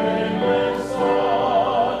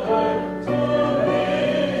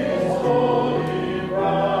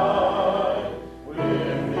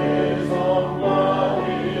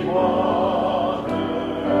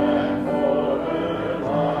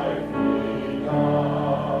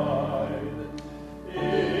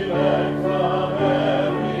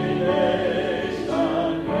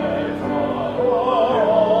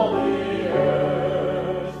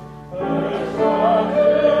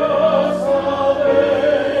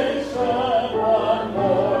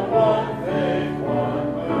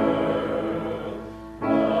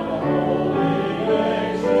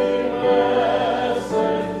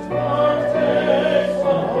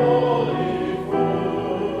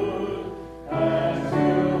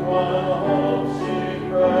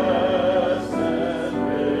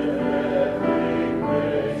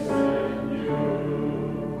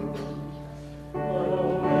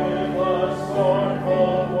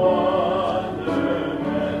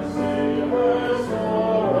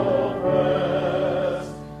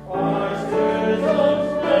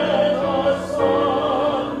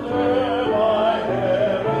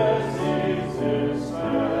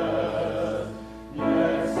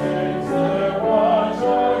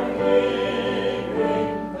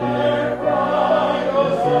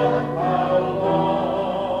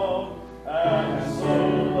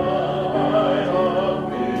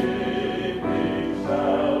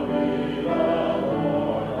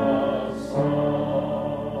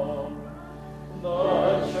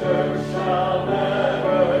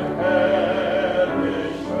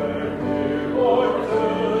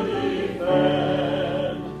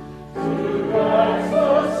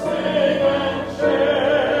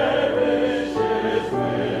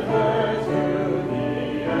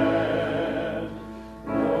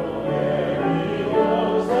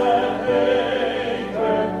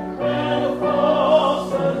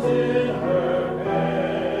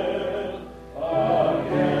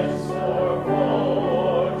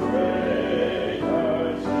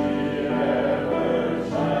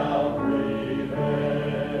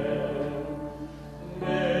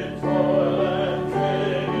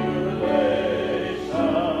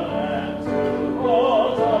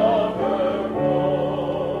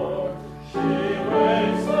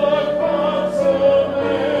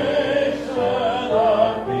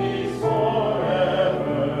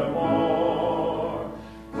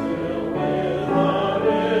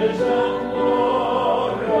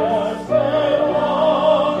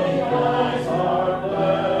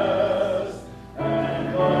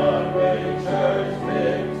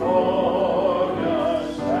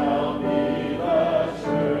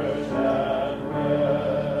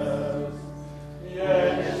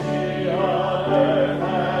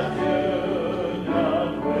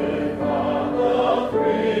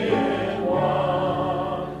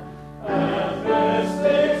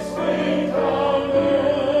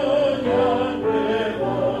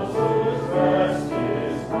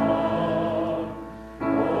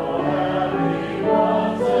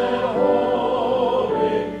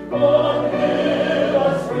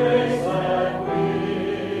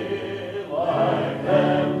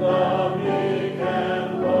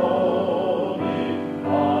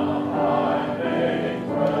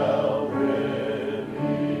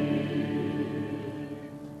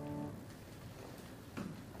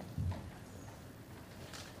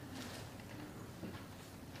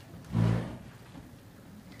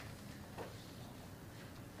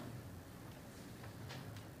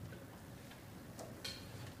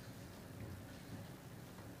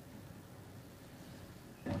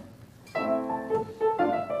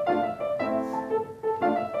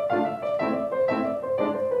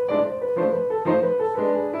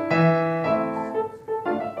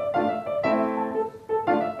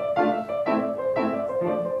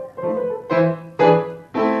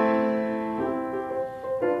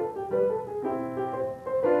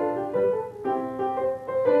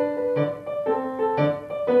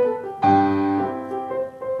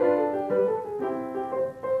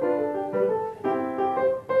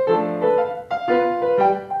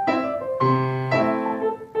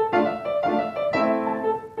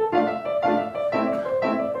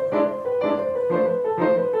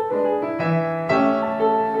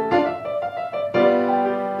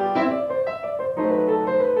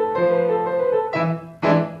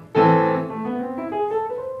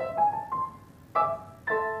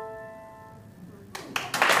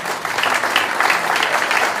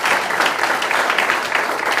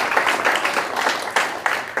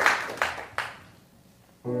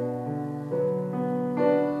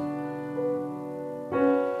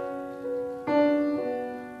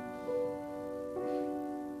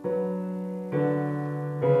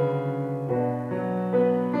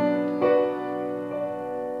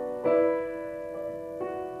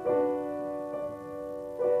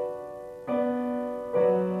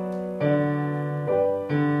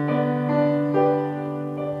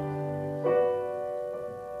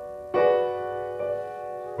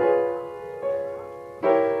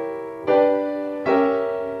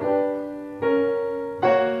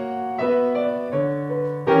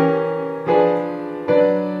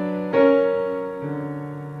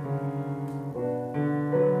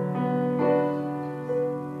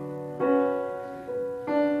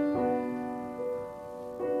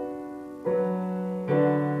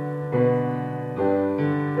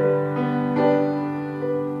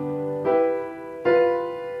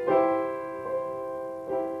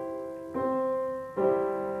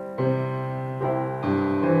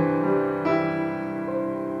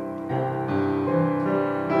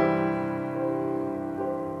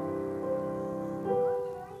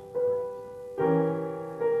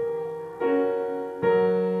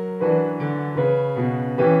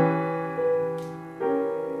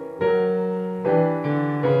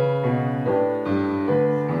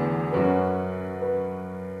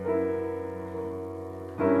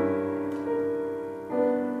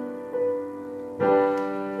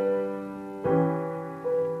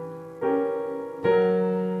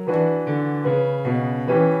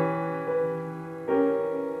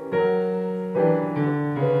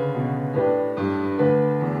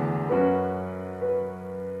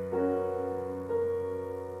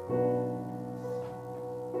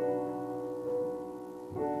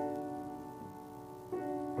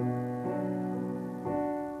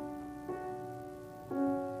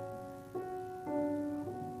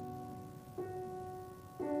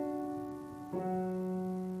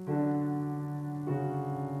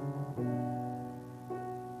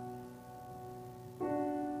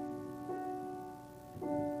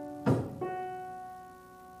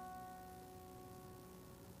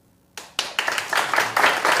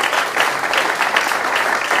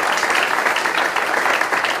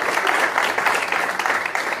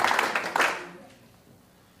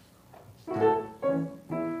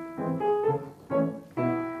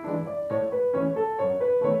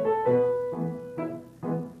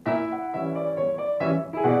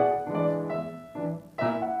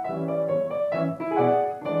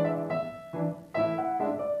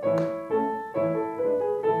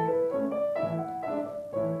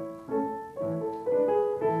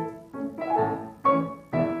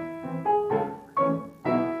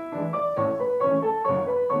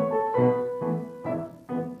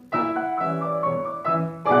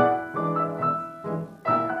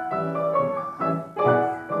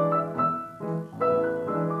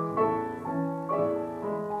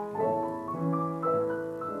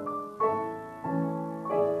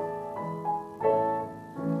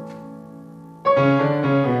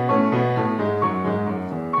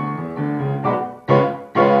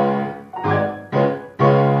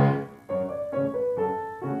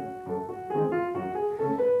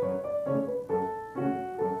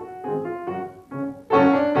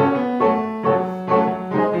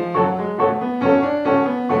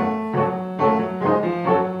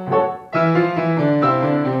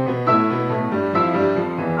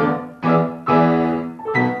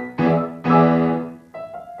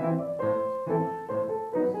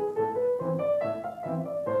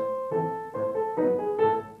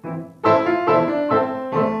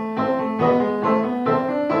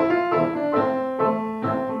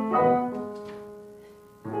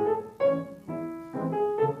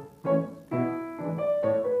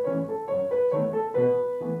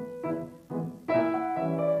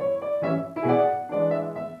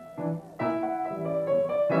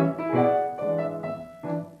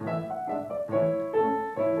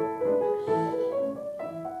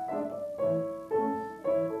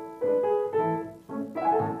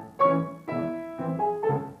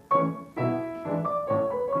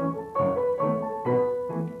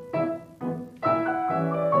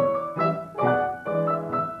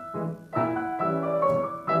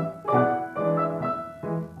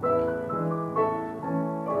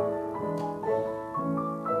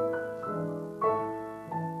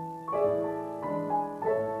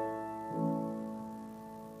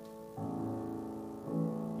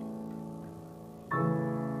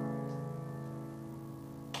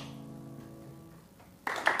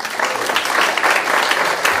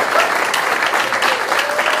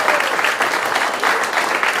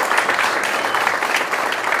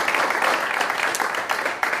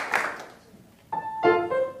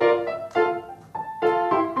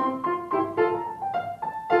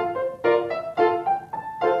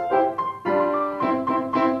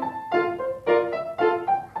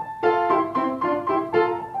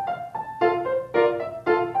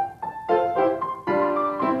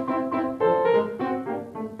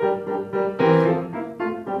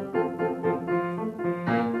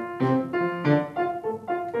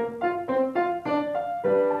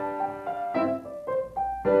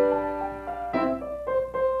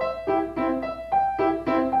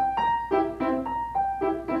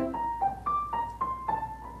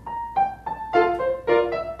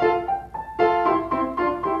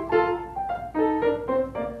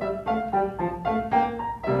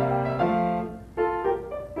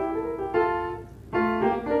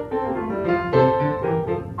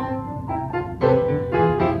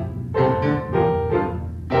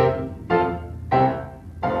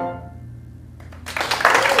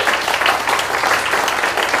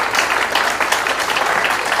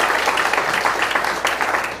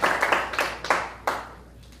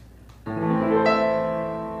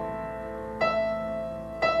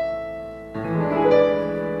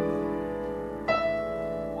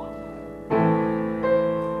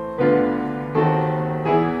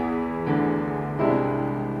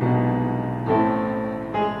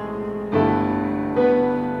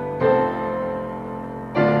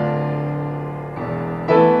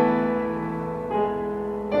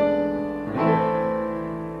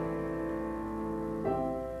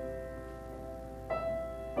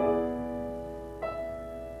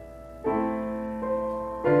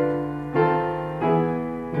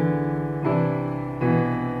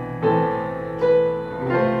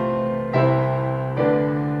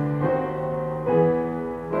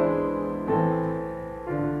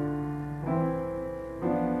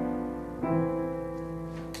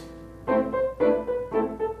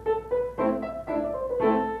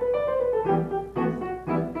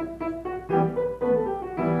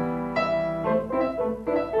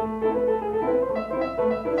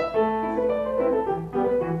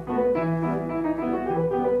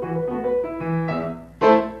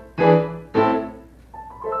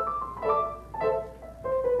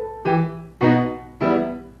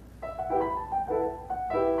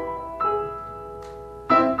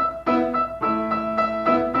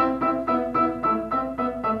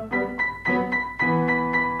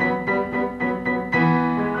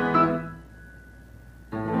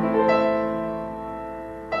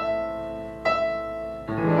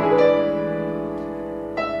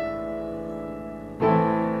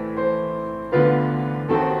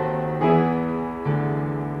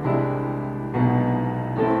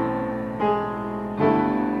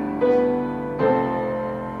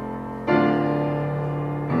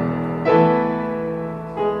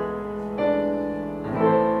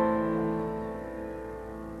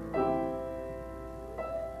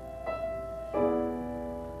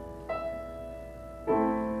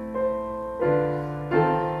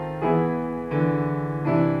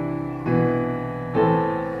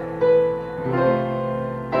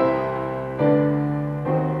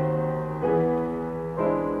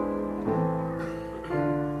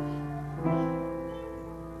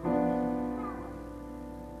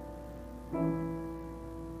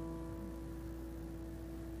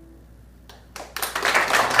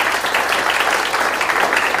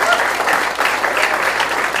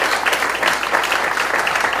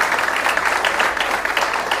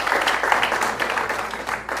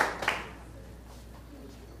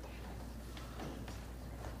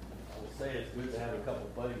 say it's good to have a couple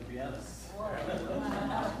buddy pianists.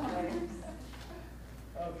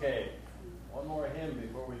 Okay, one more hymn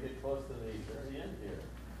before we get close to the very end here.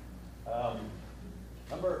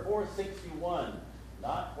 Number 461,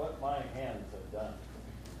 Not What My Hands Have Done.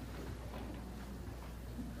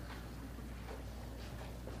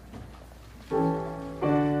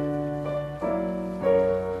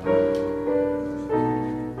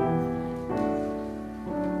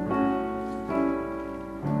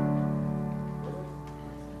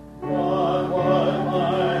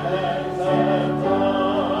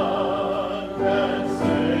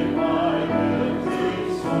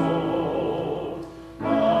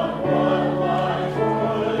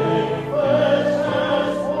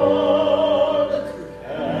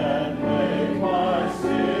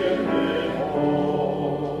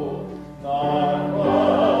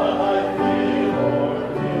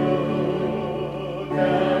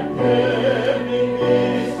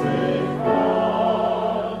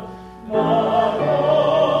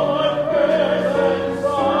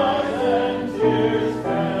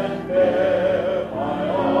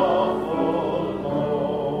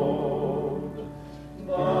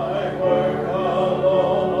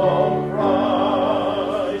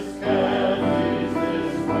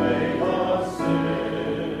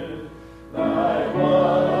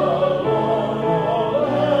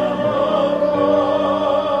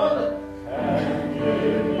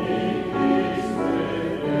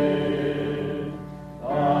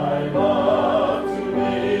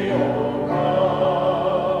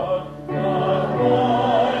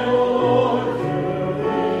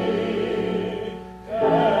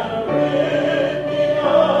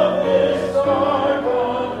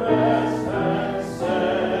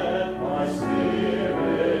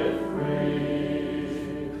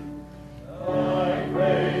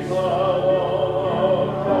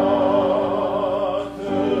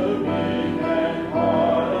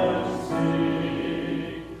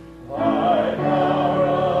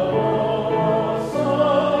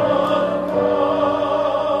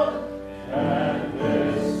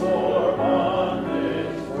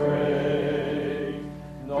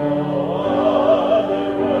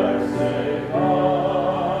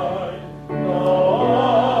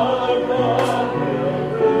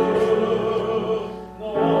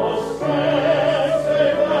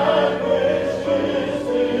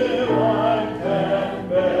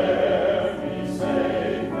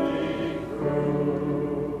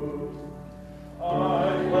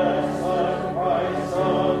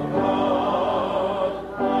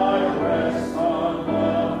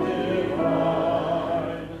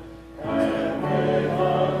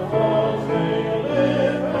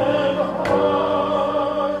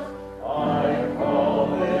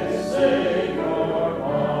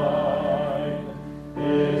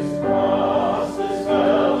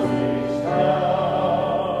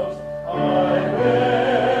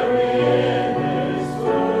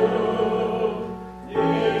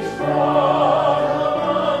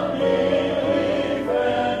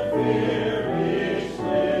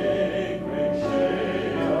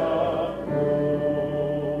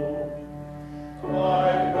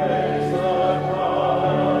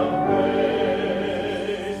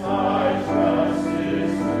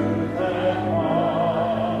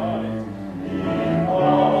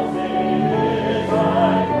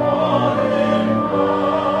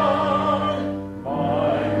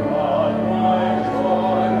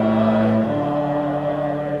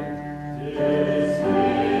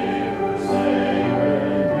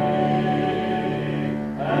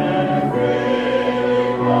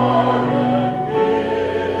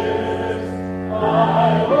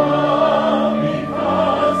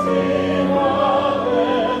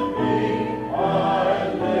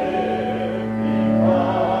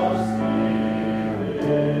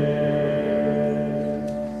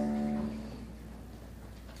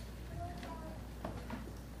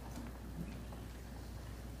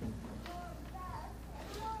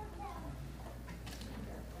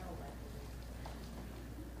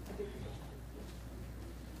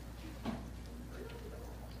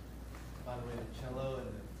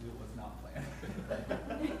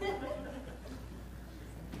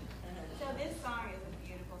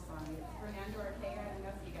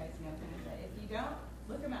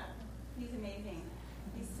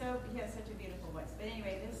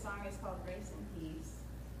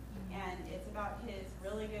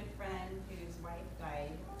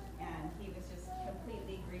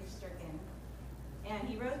 And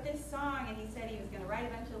he wrote this song, and he said he was going to write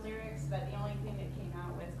a bunch of lyrics, but the only thing that came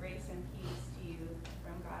out was grace and peace to you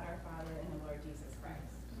from God our Father and the Lord Jesus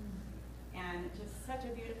Christ. And just such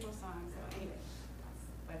a beautiful song. So anyway, that's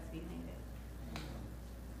what's behind it.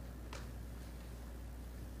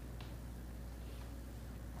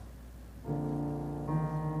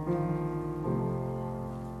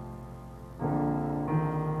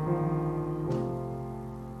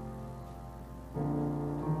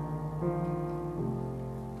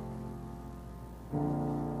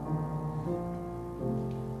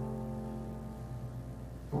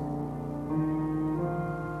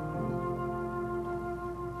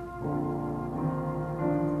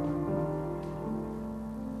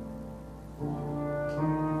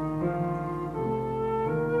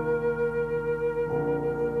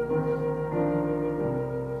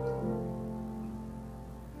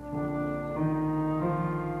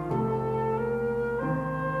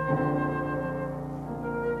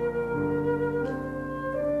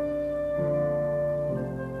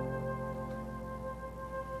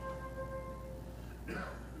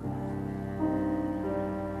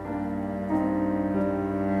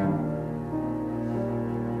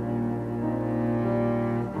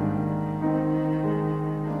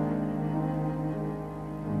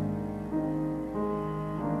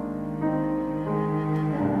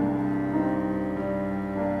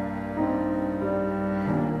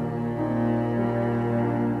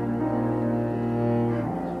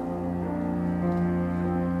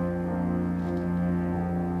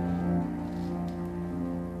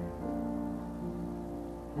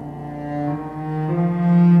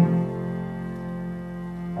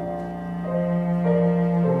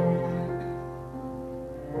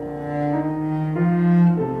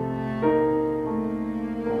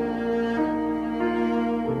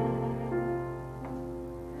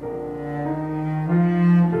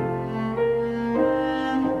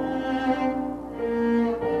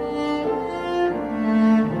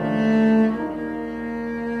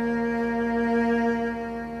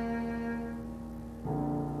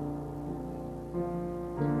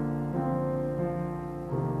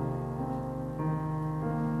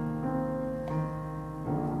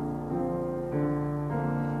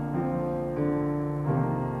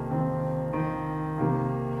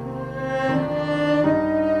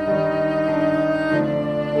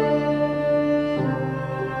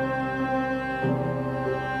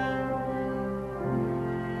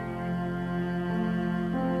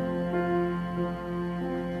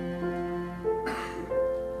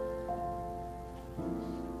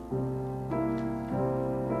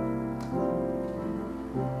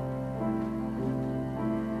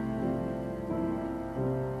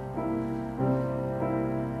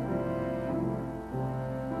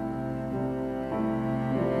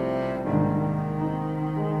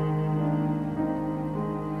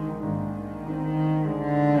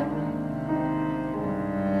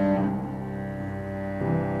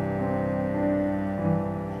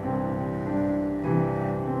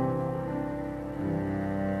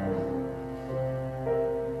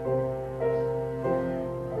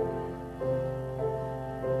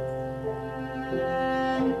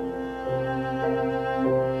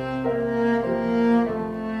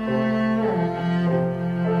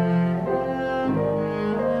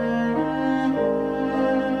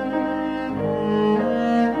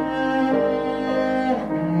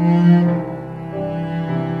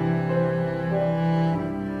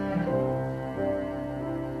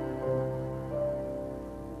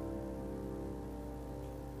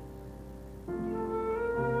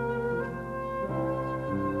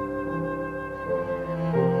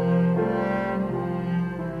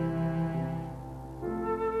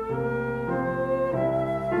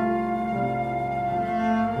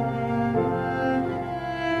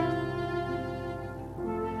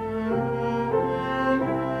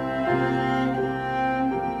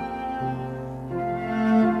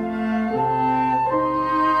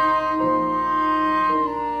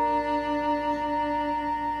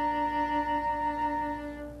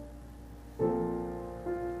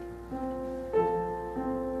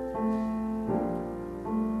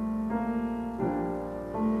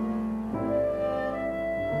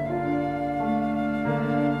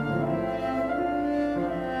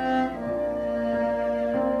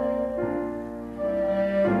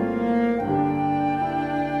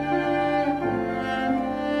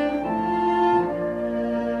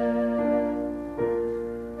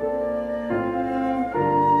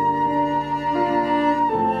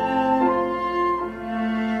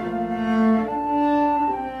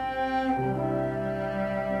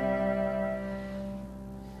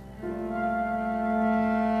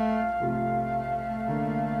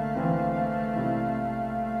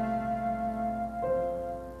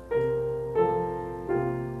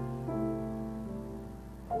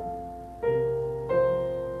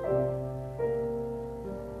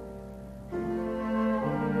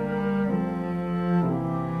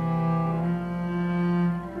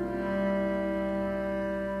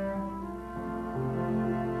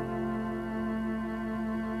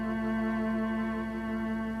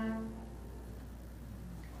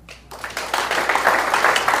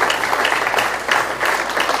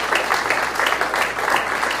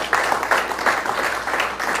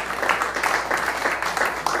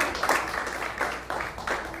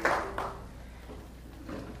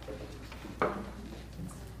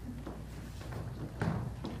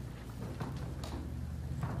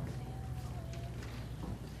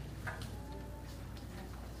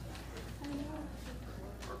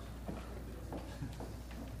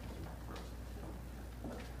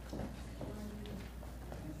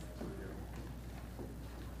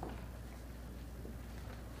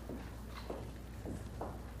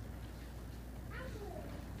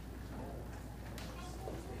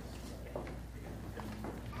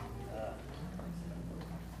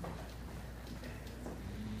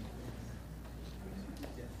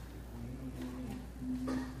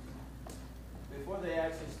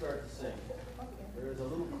 a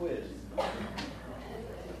little quiz.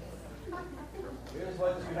 Here's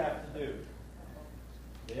what you have to do.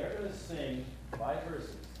 They are going to sing 5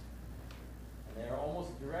 verses. And they are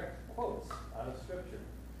almost direct quotes out of Scripture.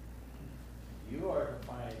 You are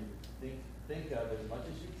to think of as much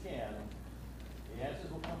as you can. The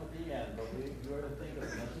answers will come at the end, but you are to think of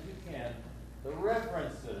as much as you can the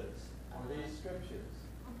references for these scriptures.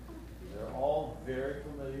 They're all very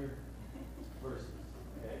familiar verses.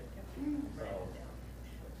 Okay? So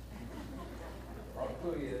I'll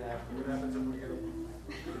clue you in after. What happens if we get them?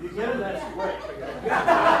 if you get them, that's great.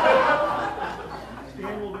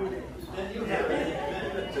 Stan will do it. Then you have it.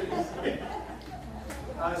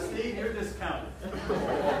 Steve, you're discounted.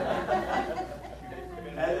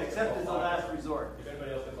 Except as a last resort. If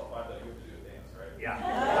anybody else gets all 5, then you have to do a dance, right? Yeah.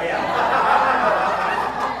 Oh, yeah.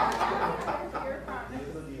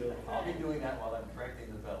 I'll be doing that while I'm correcting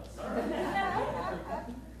the bells.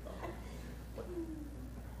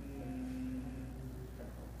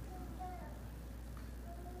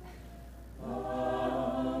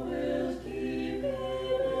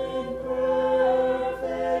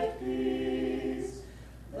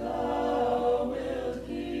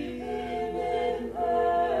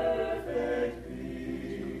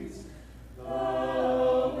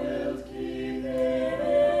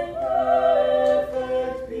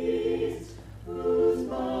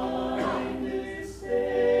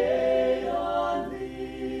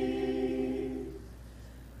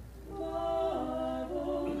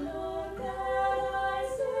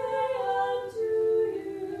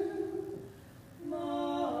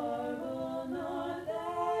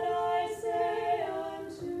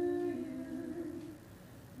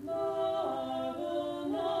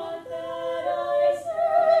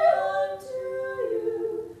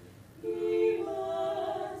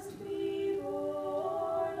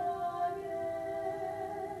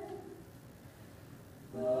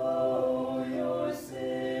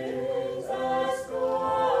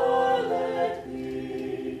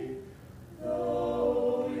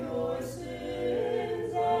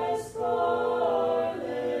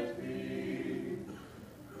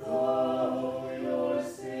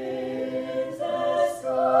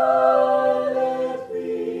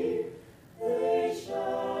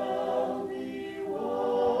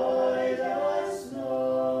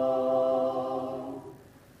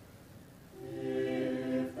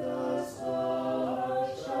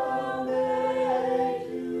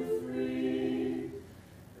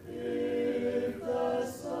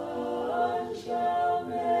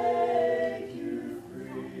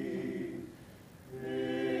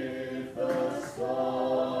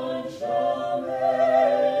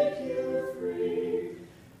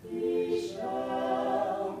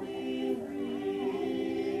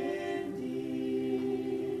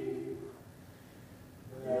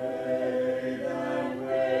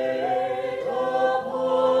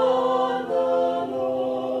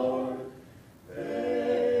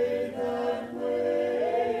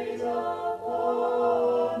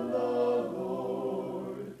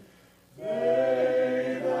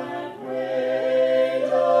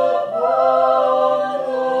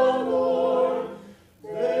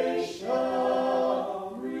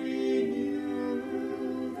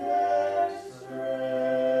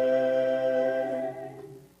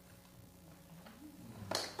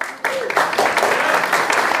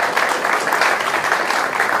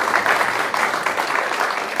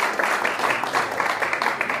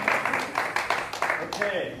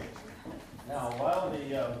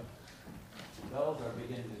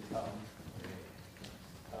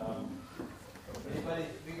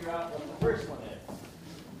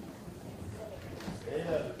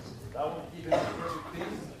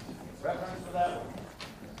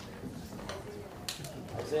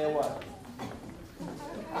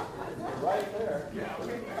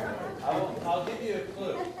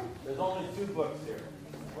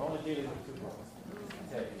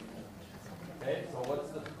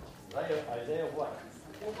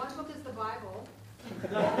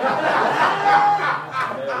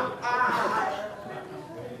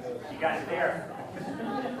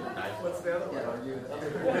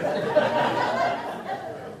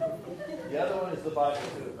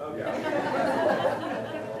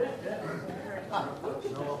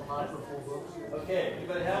 Okay,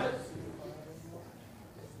 anybody have it?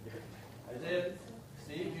 Isaiah,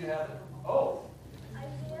 Steve, you have it? Oh.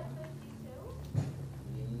 Isaiah 52?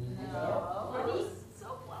 No. 40? So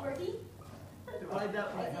close. 40? Divide that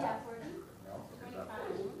by Isaiah half. 40?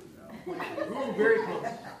 25? Ooh, very close.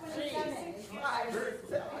 27.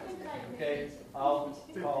 Okay, I'll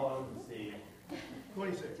call on Steve.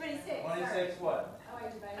 26. 26. 26 what? Oh, I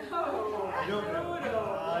divided. I don't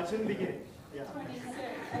know. It's in the beginning. Yeah.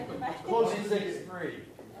 26. Close. 26:3.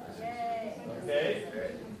 Yay. Okay?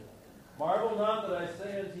 Marvel not that I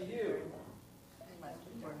say unto you.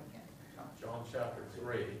 John chapter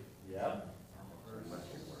 3. Yep.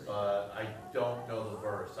 I don't know the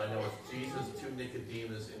verse. I know it's Jesus to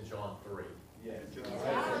Nicodemus in John 3. Yes.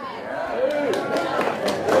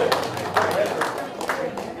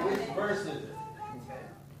 Which verse is it?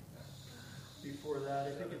 Before that,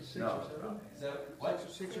 I think it's 6 No, or 7. Seven. What?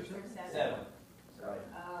 6 or 7? 7. Oh,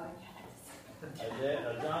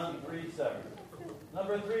 yes. John 3:7.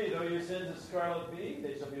 Number 3, though your sins as scarlet be,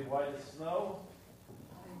 they shall be white as snow.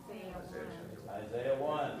 Isaiah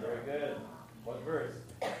 1. Very good. What verse?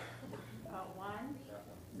 1,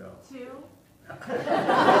 No. 2. Right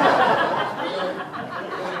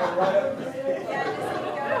up. Yeah,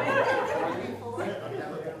 just keep going.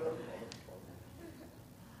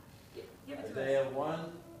 Give it to us. Isaiah 1.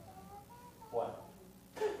 What?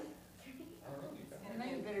 You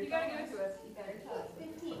gotta give it to us. You better tell us.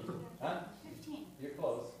 15. Huh? 15. You're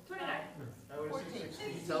close. 29. I would have said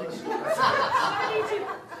 16. Tell us. 32.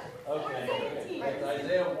 Okay. That's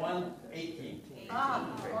Isaiah 1:18.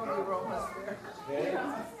 Okay.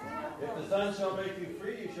 If the Son shall make you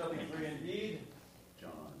free, you shall be free indeed.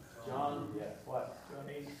 John, yes. What? John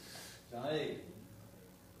 8. John 8.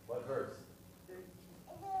 What verse?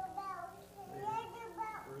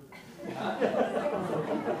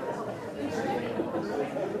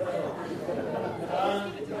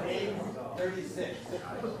 John 8:36.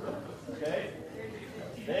 Okay?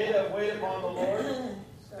 They that wait upon the Lord.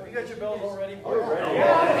 Have you got your bells all ready? We're ready.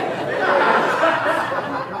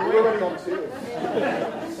 We're ready on 2.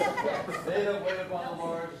 They that wait upon the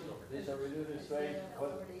Lord, they shall renew their strength.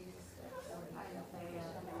 What?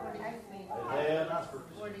 Isaiah.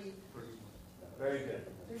 40. Very good.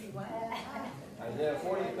 31. Isaiah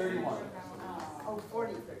 40:31. Oh,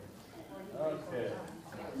 40. Okay.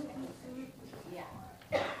 Yeah.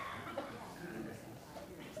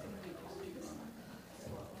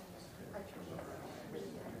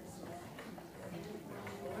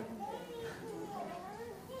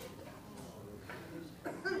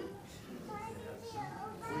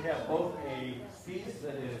 We have both a piece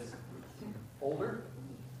that is older,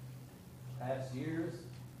 past years.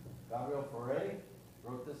 Gabriel Fauré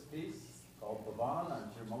wrote this piece called Pavane.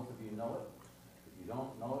 I'm sure most of you know it. If you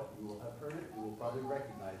don't know it, you will have heard it. You will probably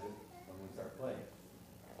recognize it when we start playing.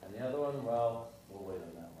 And the other one, well, we'll wait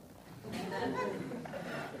on that one.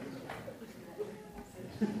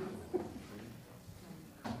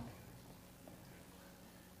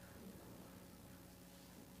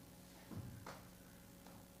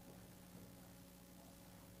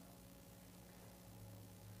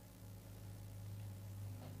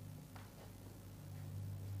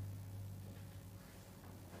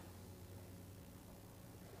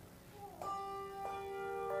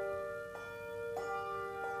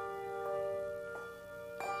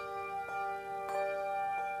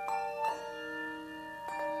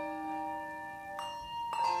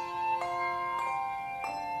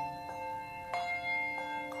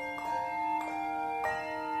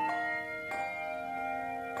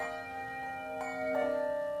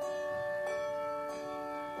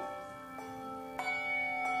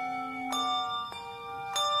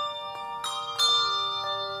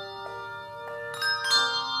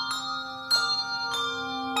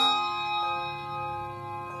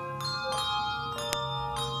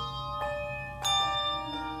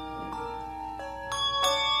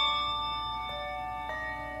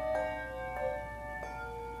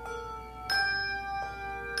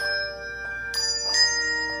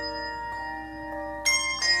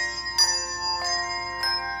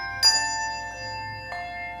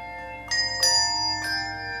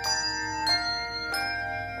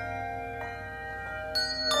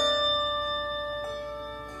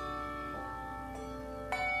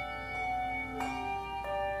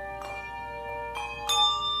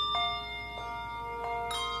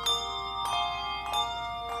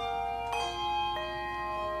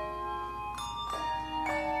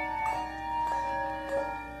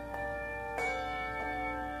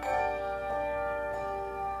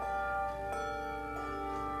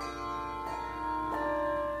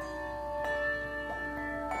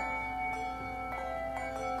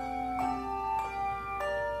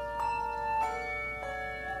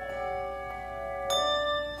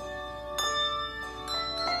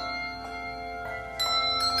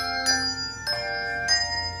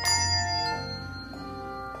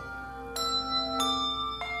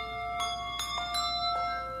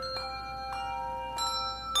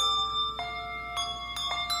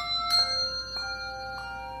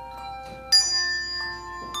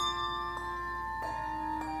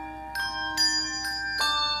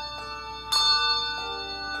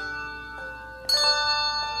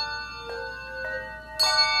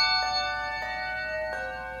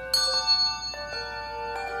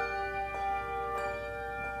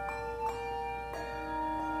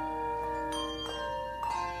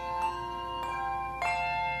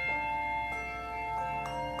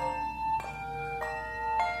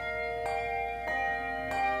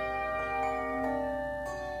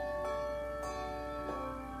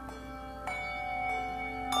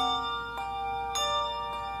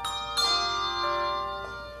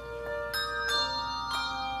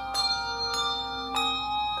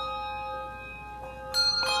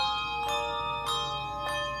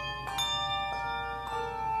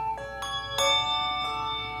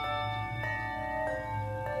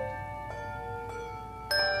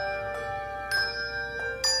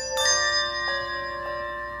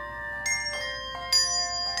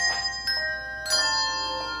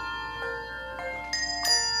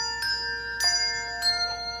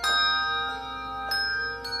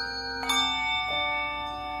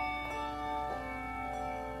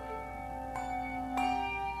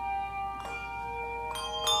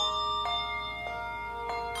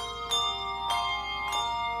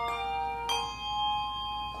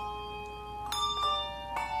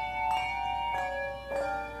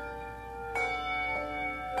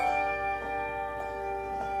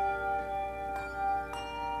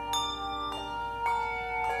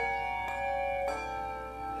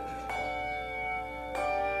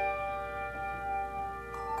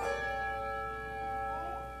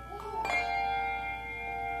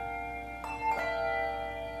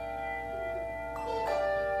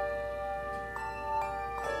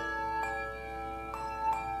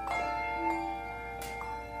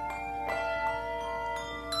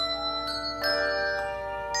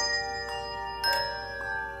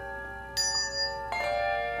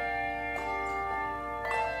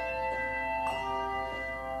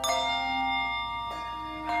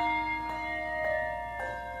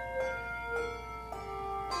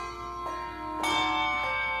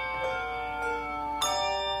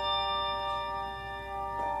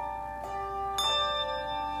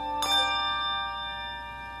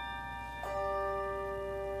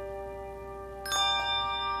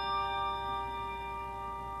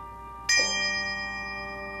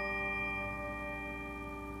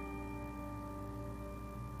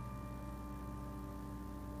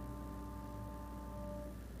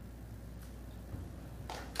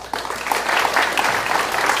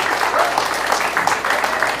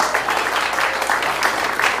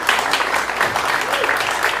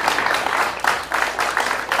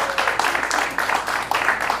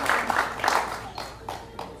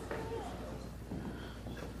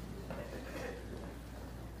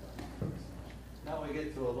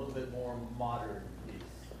 it to a little bit more modern piece.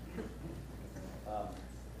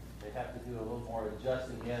 They have to do a little more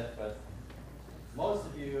adjusting yet, but most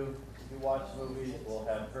of you who watch movies will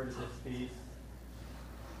have heard of this piece.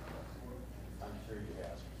 I'm sure you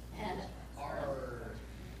have. And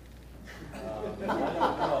I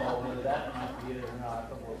don't know whether that might be it or not,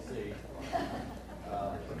 but we'll see.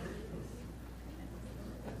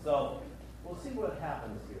 So we'll see what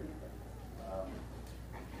happens here.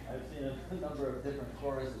 I've seen a number of different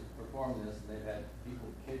choruses perform this, and they've had people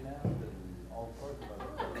kidnapped and all sorts of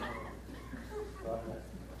other things. So,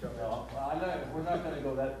 we're not going to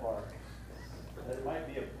go that far. That might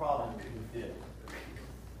be a problem if we did.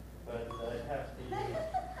 But it has to be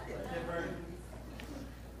a different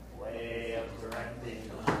way of directing.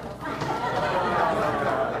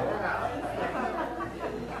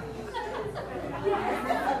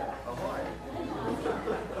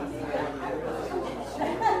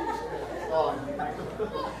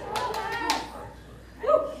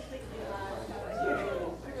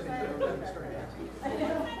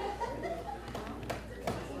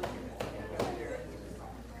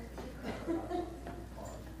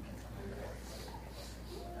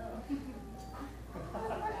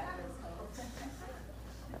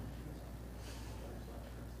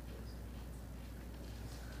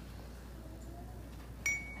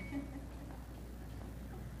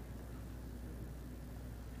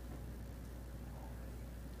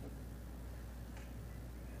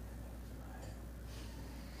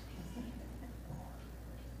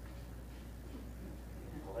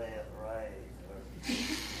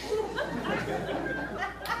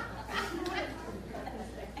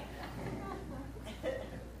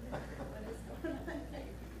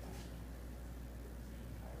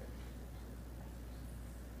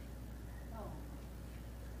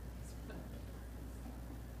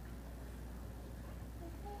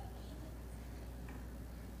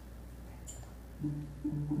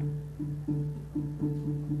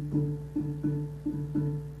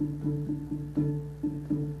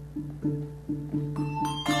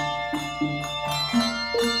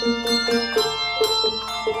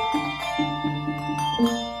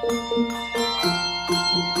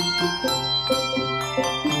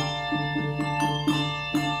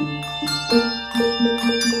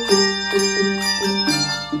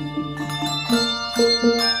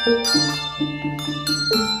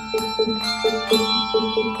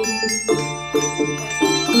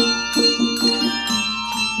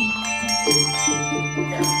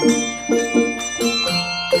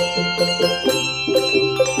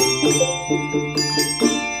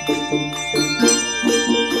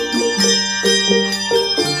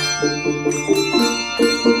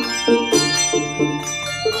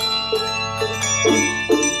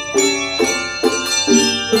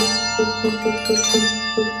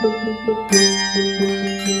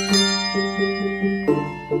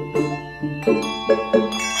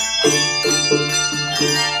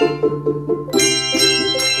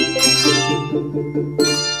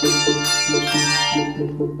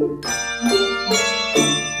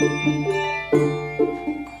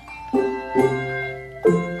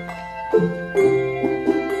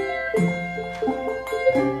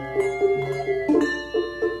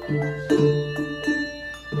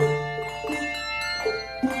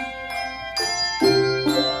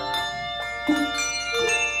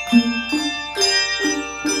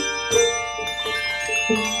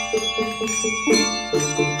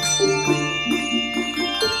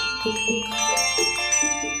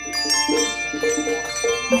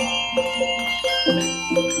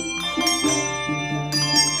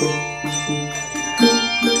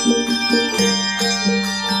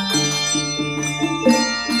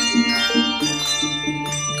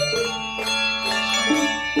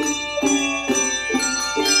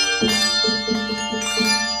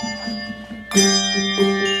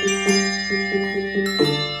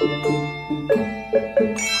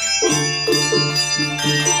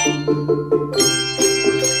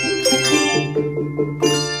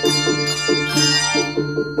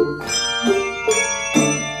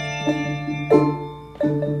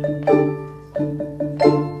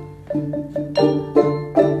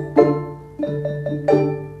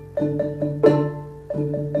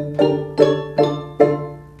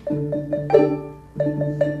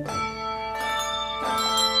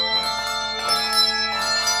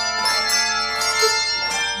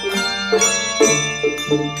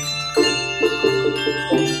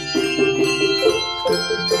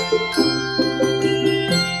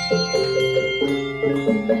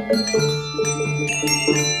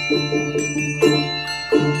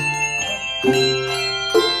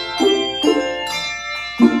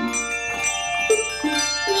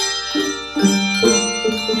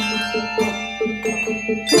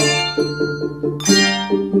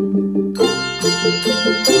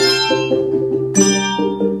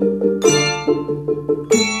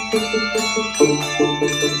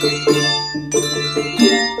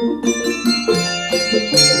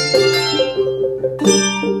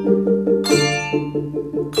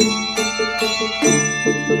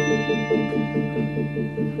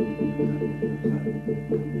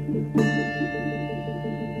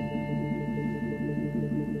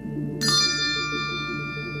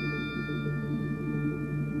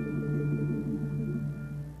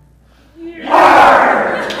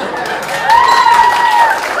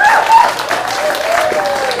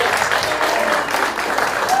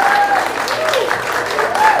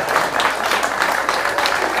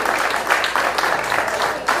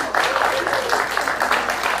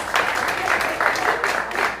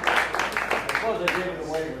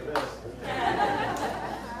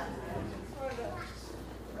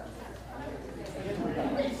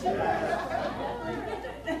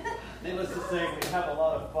 Needless to say, we have a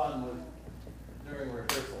lot of fun during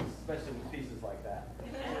rehearsals, especially with pieces like that.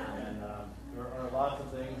 And there are lots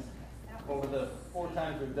of things. Over the 4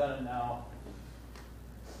 times we've done it now,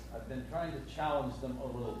 I've been trying to challenge them a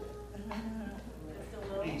little bit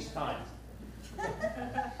each time.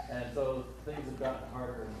 And so things have gotten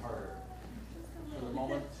harder and harder. For the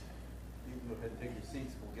moment, you can go ahead and take your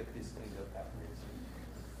seats. We'll get these cleaned up afterwards.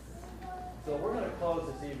 So we're going to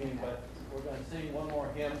close this evening, but we're going to sing one more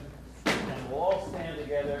hymn, and we'll all stand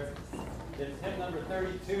together. It's hymn number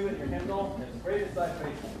 32 in your hymnal. It's Great Is Thy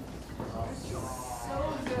Faithfulness. So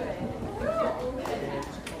good.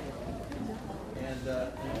 And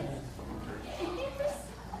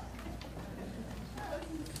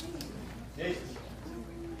Jason,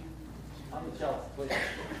 on the cello, please.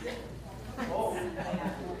 Oh.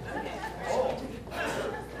 Oh.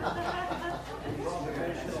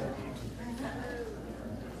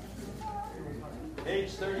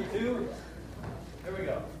 Page 32. Here we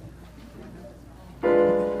go.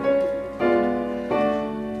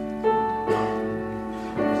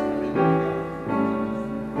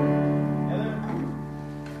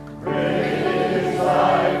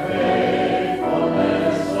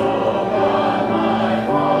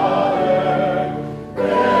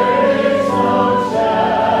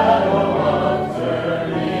 Shall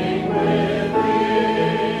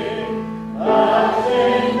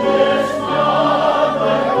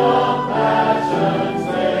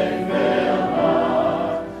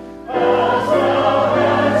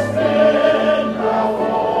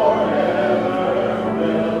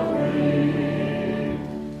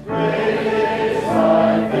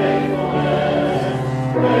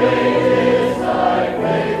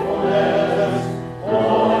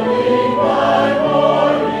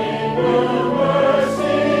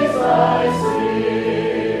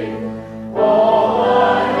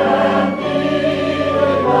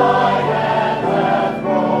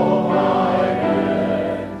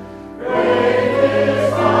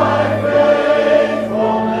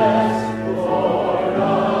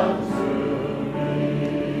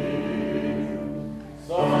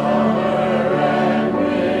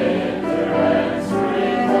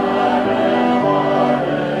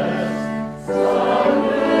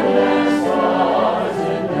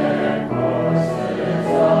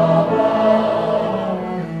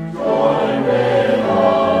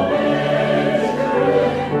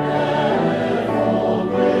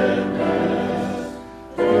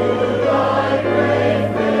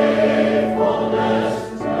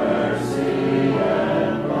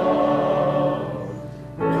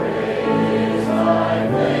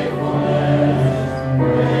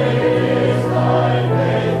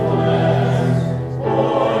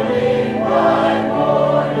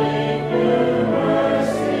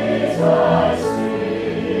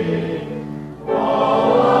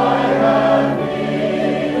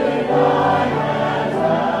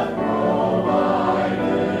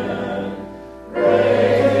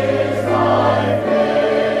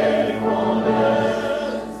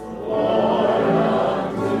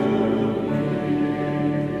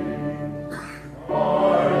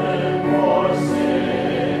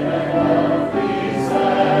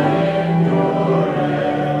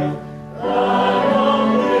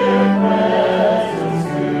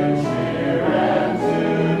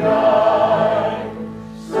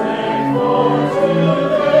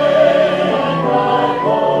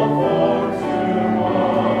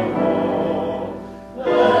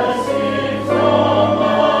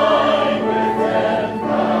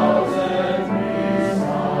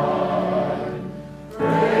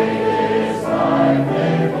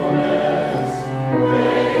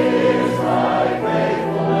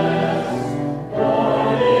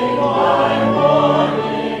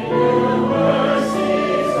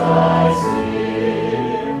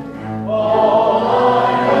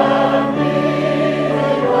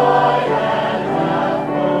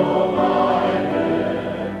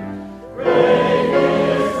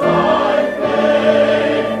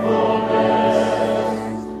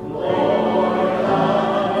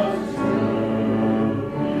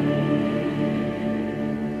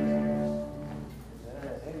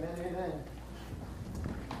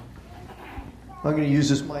I'm going to use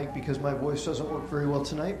this mic because my voice doesn't work very well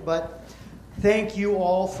tonight. But thank you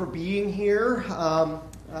all for being here.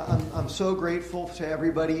 I'm so grateful to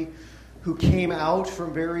everybody who came out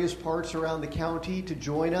from various parts around the county to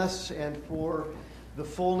join us and for the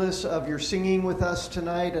fullness of your singing with us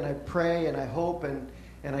tonight. And I pray and I hope and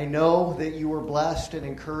I know that you were blessed and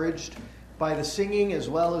encouraged by the singing as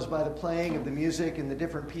well as by the playing of the music and the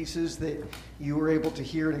different pieces that you were able to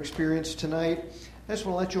hear and experience tonight. I just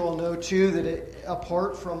want to let you all know, too, that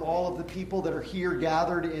apart from all of the people that are here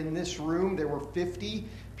gathered in this room, there were 50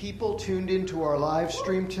 people tuned into our live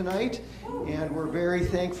stream tonight, and we're very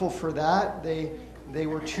thankful for that. They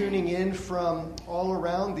were tuning in from all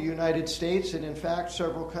around the United States and, in fact,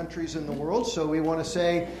 several countries in the world. So we want to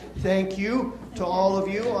say thank you to all of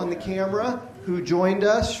you on the camera who joined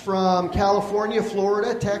us from California,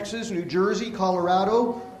 Florida, Texas, New Jersey,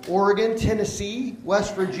 Colorado, Oregon, Tennessee,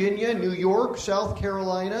 West Virginia, New York, South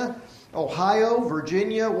Carolina, Ohio,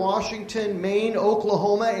 Virginia, Washington, Maine,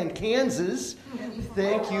 Oklahoma, and Kansas.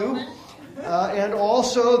 Thank you. And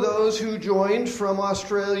also those who joined from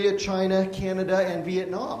Australia, China, Canada, and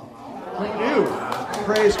Vietnam. Who knew?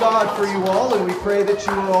 Praise God for you all, and we pray that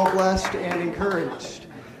you are all blessed and encouraged.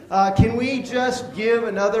 Can we just give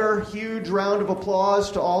another huge round of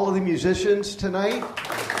applause to all of the musicians tonight?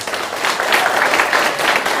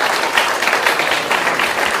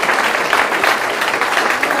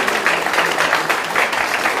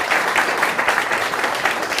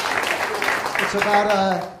 It's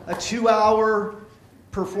about a 2-hour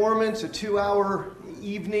performance, a 2-hour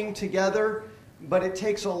evening together, but it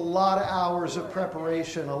takes a lot of hours of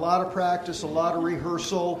preparation, a lot of practice, a lot of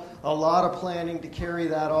rehearsal, a lot of planning to carry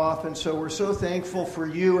that off. And so we're so thankful for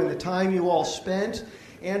you and the time you all spent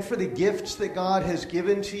and for the gifts that God has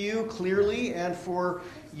given to you clearly and for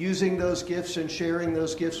using those gifts and sharing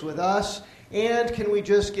those gifts with us. And can we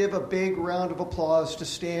just give a big round of applause to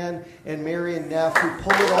Stan and Mary and Neff who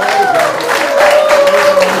pulled it all together.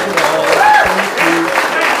 Thank you.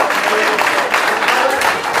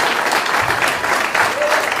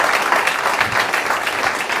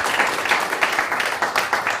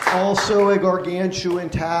 Also a gargantuan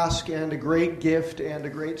task and a great gift and a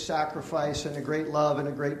great sacrifice and a great love and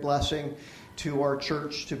a great blessing to our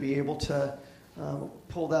church to be able to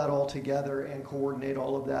pull that all together and coordinate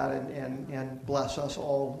all of that and bless us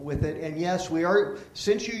all with it. And yes, we are,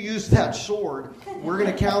 since you used that sword, we're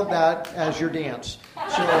going to count that as your dance.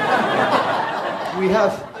 So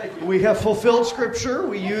we have fulfilled Scripture.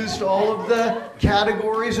 We used all of the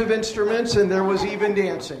categories of instruments, and there was even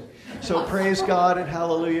dancing. So praise God and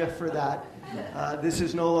hallelujah for that. This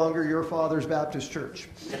is no longer your father's Baptist church.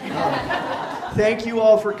 Thank you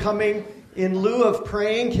all for coming. In lieu of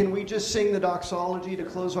praying, can we just sing the doxology to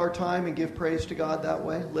close our time and give praise to God that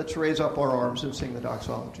way? Let's raise up our arms and sing the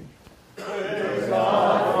doxology. Praise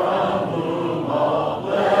God from whom all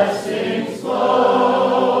blessings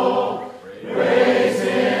flow. Praise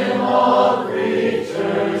Him, all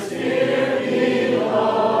creatures here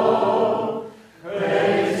below.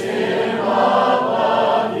 Praise Him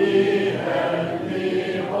above the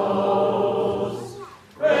heavenly hosts.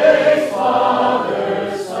 Praise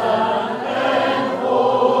Father, Son,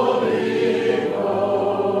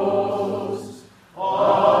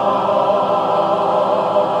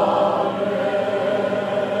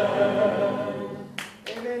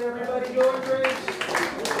 Amen, everybody. Go in grace.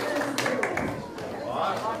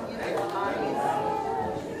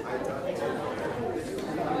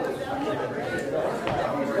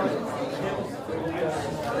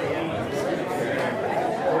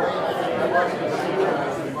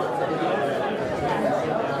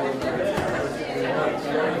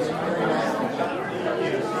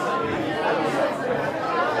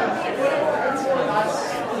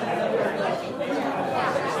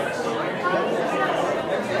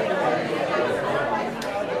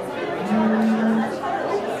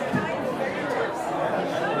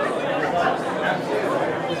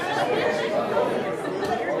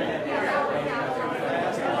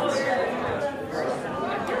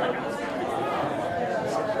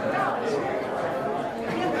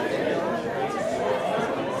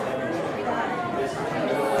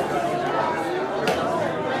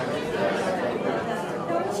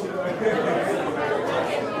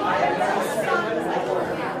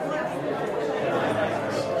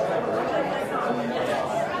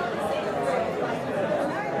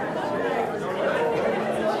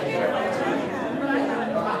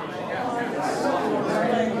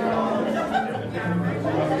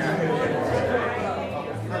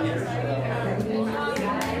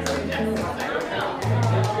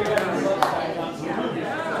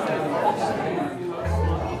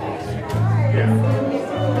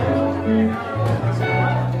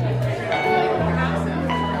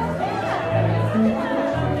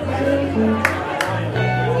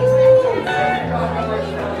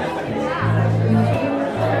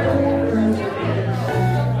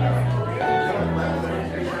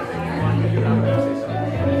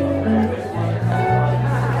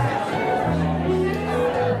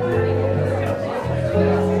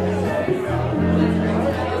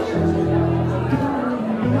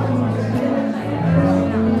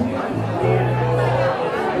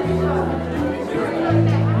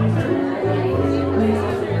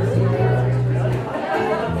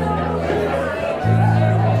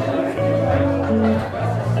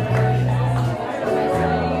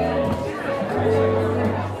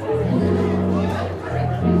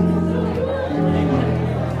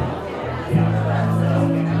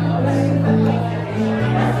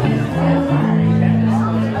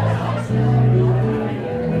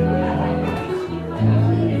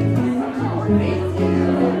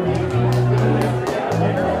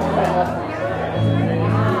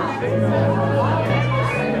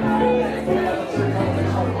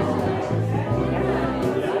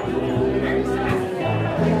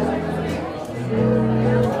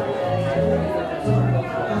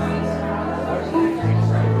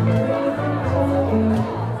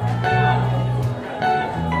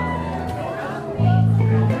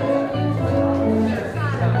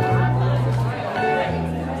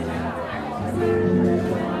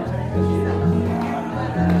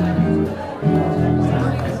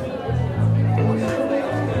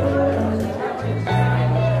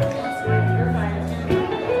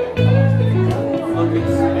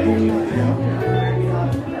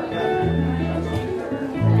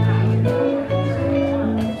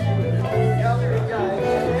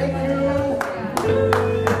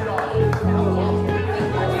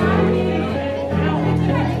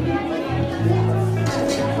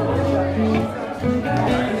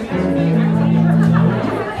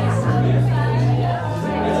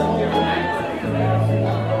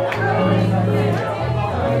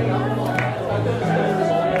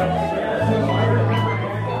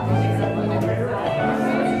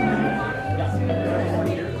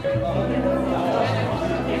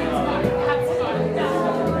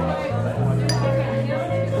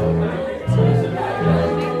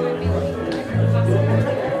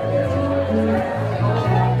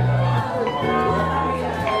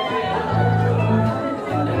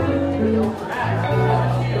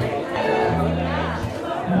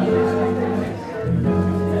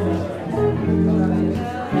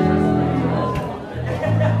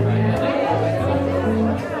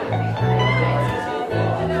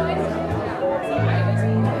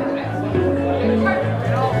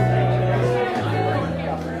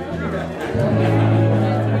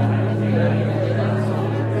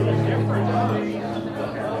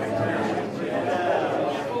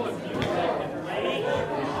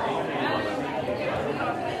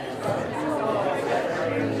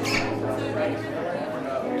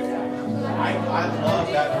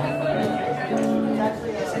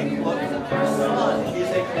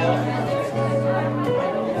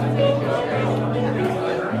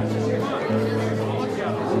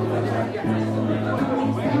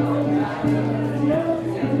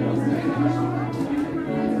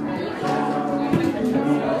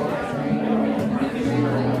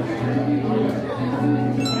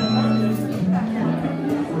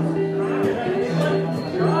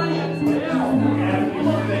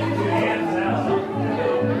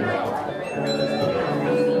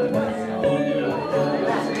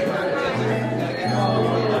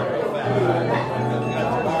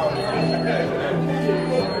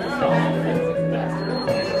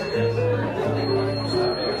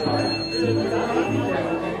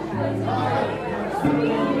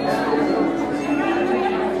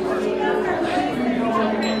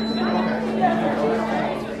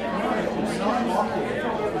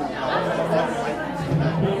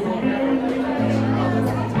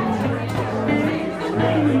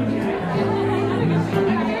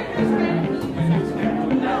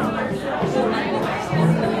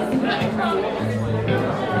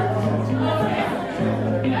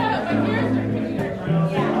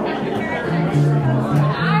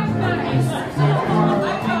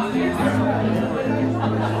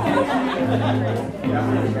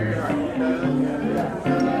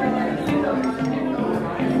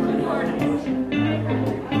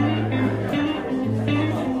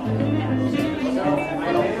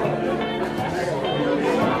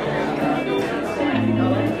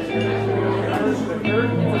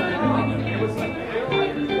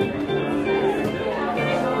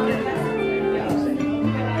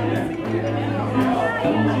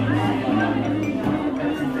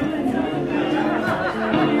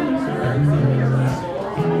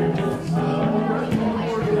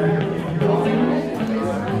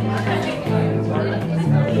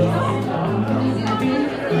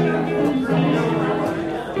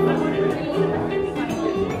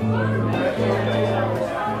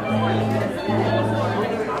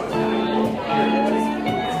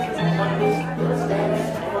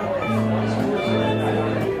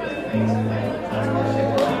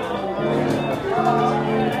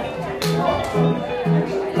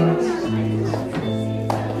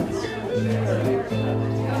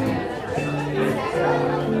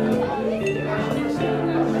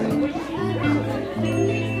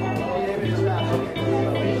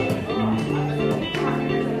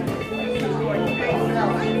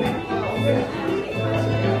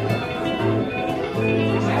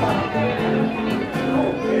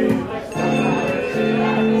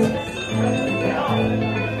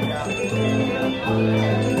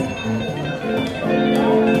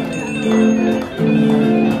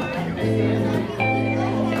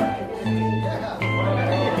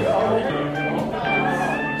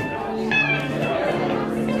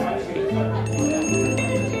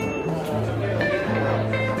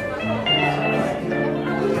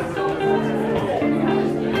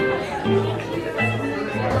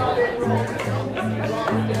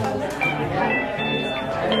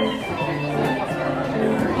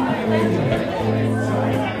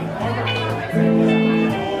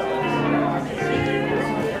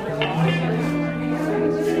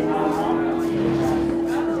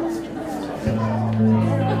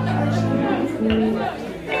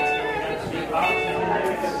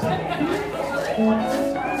 Thank you.